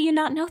have? How do you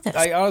not know this?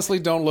 I honestly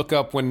don't look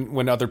up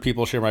when other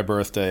people share my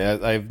birthday.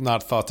 I've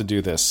not thought to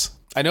do this.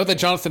 I know that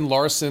Jonathan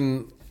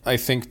Larson, I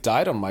think,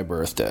 died on my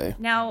birthday.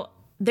 Now,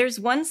 there's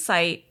one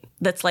site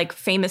that's like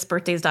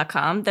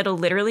famousbirthdays.com that'll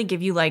literally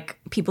give you like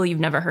people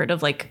you've never heard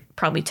of, like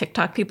probably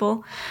TikTok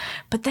people.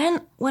 But then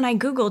when I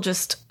Google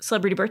just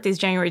celebrity birthdays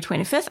January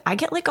 25th, I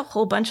get like a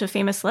whole bunch of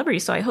famous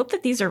celebrities. So I hope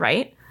that these are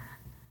right.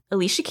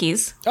 Alicia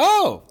Keys.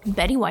 Oh!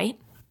 Betty White.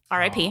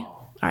 R.I.P.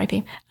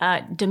 R.I.P.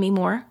 Demi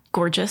Moore.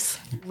 Gorgeous.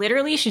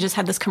 Literally, she just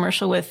had this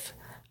commercial with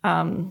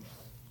Mila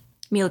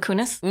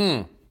Kunis.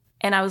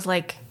 And I was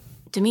like,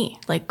 Demi,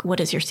 like, what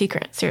is your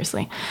secret?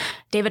 Seriously.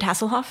 David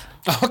Hasselhoff.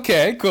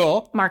 Okay,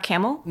 cool. Mark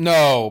Hamill.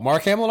 No,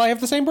 Mark Hamill and I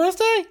have the same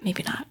birthday?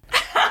 Maybe not.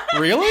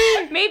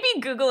 Really? Maybe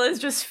Google is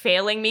just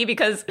failing me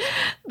because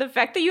the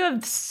fact that you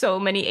have so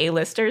many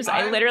A-listers,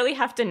 I literally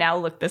have to now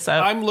look this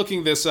up. I'm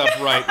looking this up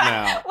right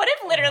now. What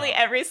if literally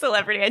every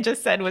celebrity I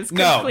just said was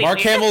No, completely... Mark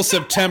Hamill's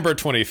September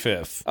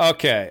 25th.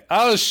 Okay,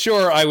 I was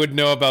sure I would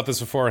know about this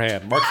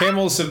beforehand. Mark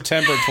Hamill's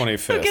September 25th.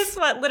 So guess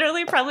what?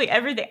 Literally probably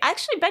everything.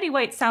 Actually, Betty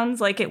White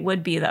sounds like it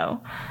would be,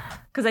 though.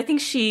 Because I think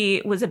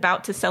she was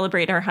about to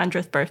celebrate her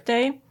 100th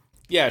birthday.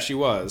 Yeah, she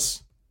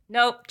was.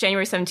 Nope,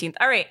 January 17th.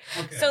 All right,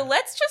 So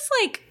let's just,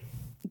 like,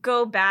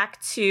 go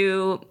back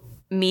to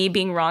me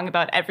being wrong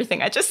about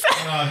everything I just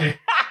said.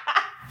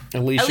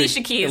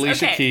 Alicia Keys.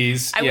 Alicia Okay.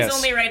 Keys. I was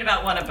only right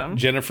about one of them.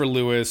 Jennifer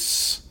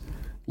Lewis,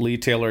 Lee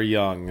Taylor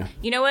Young.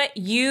 You know what?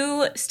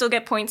 You still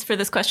get points for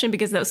this question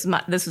because this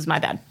was my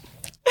bad.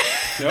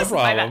 No My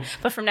problem. bad.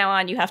 But from now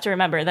on, you have to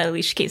remember that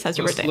Alicia Keys has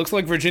your birthday. Looks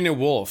like Virginia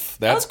Woolf.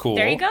 That's cool.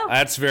 There you go.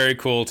 That's very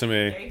cool to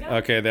me. There you go.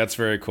 Okay, that's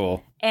very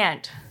cool.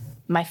 And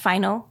my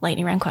final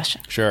lightning round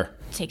question. Sure.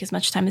 Take as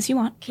much time as you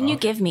want. Can you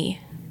give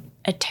me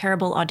a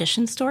terrible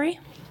audition story?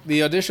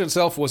 The audition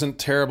itself wasn't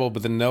terrible,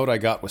 but the note I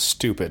got was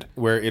stupid.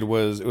 Where it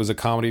was a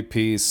comedy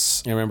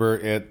piece. I remember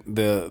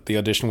the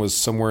audition was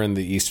somewhere in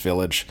the East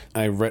Village.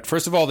 I read,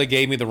 first of all, they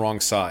gave me the wrong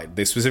side.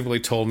 They specifically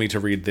told me to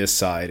read this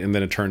side, and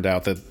then it turned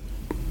out that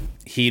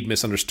he'd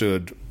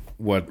misunderstood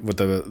what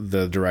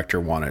the director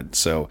wanted.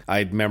 So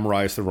I'd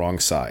memorized the wrong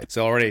side.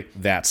 So already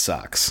that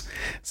sucks.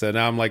 So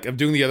now I'm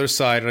doing the other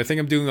side, and I think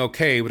I'm doing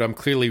okay, but I'm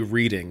clearly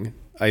reading.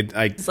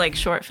 It's like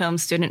short film,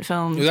 student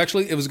film.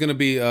 It was going to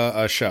be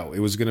a show. It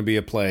was going to be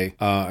a play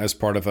as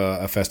part of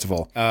a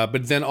festival.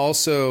 But then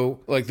also,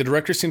 like, the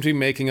director seemed to be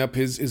making up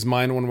his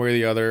mind one way or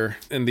the other.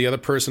 And the other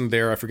person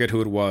there, I forget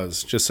who it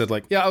was, just said,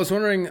 like, yeah, I was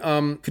wondering,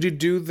 could you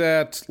do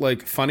that,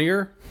 like,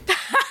 funnier?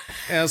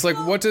 And I was like,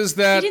 what does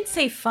that... He didn't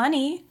say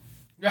funny.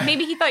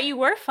 Maybe he thought you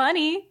were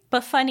funny,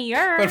 but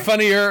funnier. But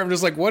funnier, I'm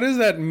just like, what does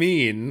that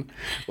mean?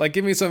 Like,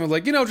 give me something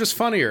like, just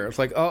funnier. It's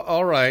like, oh,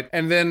 all right.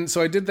 And then,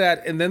 so I did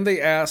that, and then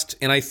they asked,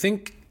 and I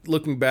think,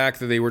 looking back,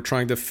 that they were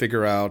trying to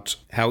figure out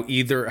how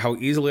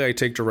easily I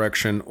take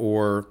direction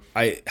or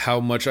how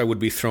much I would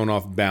be thrown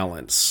off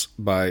balance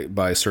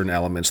by certain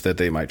elements that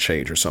they might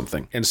change or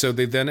something. And so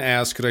they then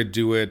asked, could I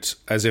do it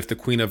as if the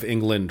Queen of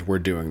England were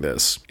doing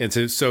this? And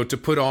to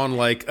put on,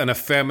 like, an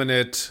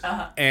effeminate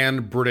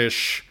and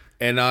British...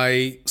 And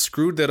I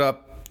screwed that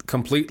up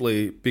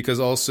completely because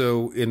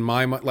also in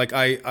my mind, like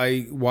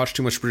I watch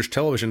too much British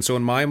television. So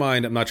in my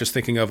mind, I'm not just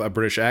thinking of a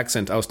British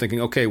accent. I was thinking,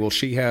 okay, well,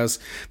 she has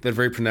that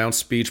very pronounced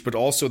speech, but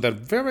also that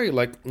very,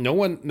 like,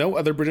 no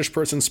other British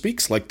person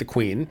speaks like the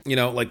Queen.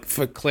 Like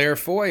Claire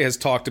Foy has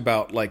talked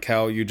about, like,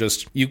 how you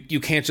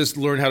can't just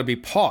learn how to be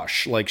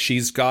posh. Like,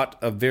 she's got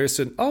a very,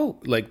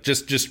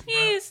 just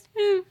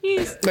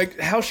Yes. like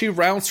how she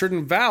rounds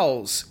certain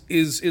vowels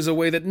is a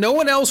way that no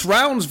one else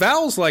rounds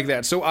vowels like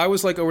that. So I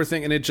was like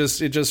overthinking, and it just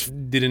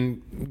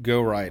didn't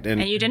go right.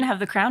 And you didn't have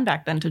the crown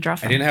back then to draw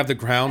from. I didn't have the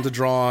crown to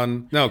draw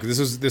on. No,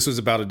 because this was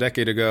about a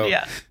decade ago.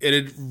 Yeah. And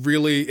it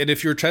really, and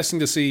if you're testing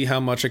to see how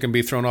much I can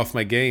be thrown off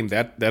my game,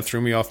 that threw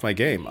me off my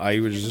game. I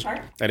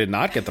did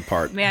not get the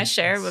part. May I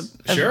share a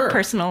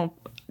personal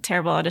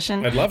terrible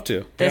audition? I'd love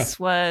to. This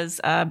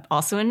was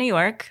also in New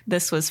York.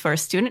 This was for a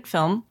student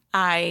film.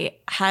 I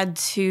had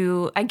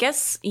to, I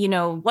guess,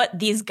 what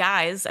these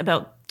guys,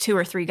 about 2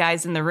 or 3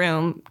 guys in the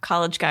room,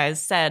 college guys,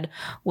 said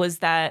was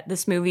that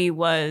this movie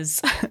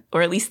was,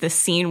 or at least this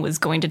scene was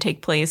going to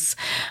take place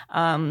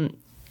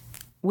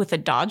with a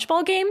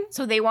dodgeball game.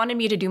 So they wanted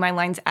me to do my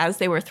lines as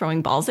they were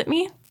throwing balls at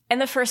me. And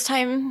the first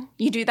time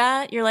you do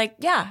that, you're like,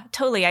 yeah,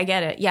 totally, I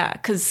get it. Yeah,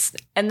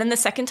 and then the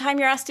second time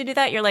you're asked to do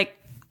that, you're like,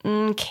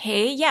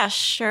 okay, yeah,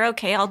 sure,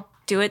 okay, I'll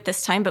do it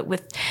this time.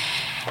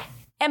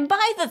 And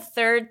by the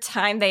third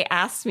time they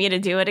asked me to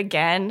do it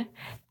again,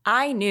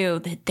 I knew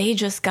that they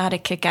just got a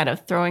kick out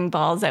of throwing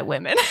balls at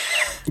women.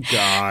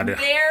 God.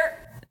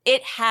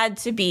 It had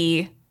to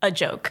be a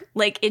joke.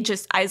 Like,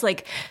 I was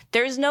like,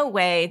 there's no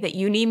way that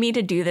you need me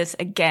to do this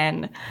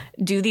again,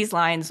 do these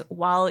lines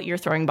while you're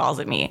throwing balls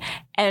at me.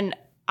 And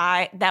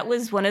that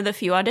was one of the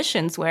few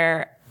auditions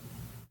where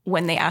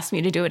when they asked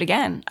me to do it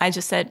again, I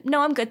just said,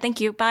 no, I'm good. Thank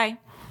you. Bye.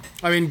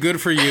 I mean,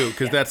 good for you,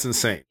 because that's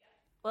insane.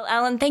 Well,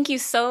 Alan, thank you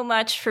so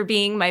much for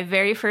being my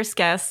very first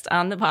guest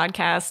on the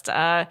podcast.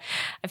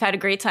 I've had a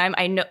great time.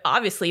 I know,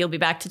 obviously, you'll be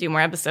back to do more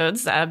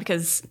episodes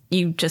because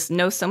you just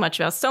know so much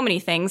about so many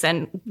things,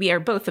 and we are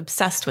both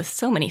obsessed with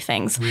so many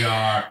things. We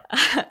are.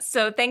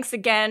 So thanks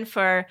again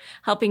for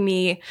helping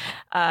me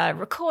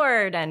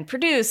record and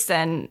produce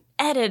and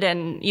edit,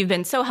 and you've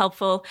been so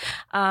helpful.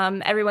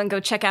 Everyone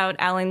go check out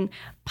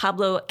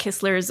Pablo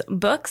Kistler's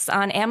books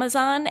on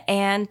Amazon,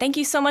 and thank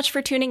you so much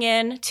for tuning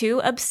in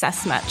to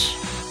Obsess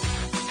Much.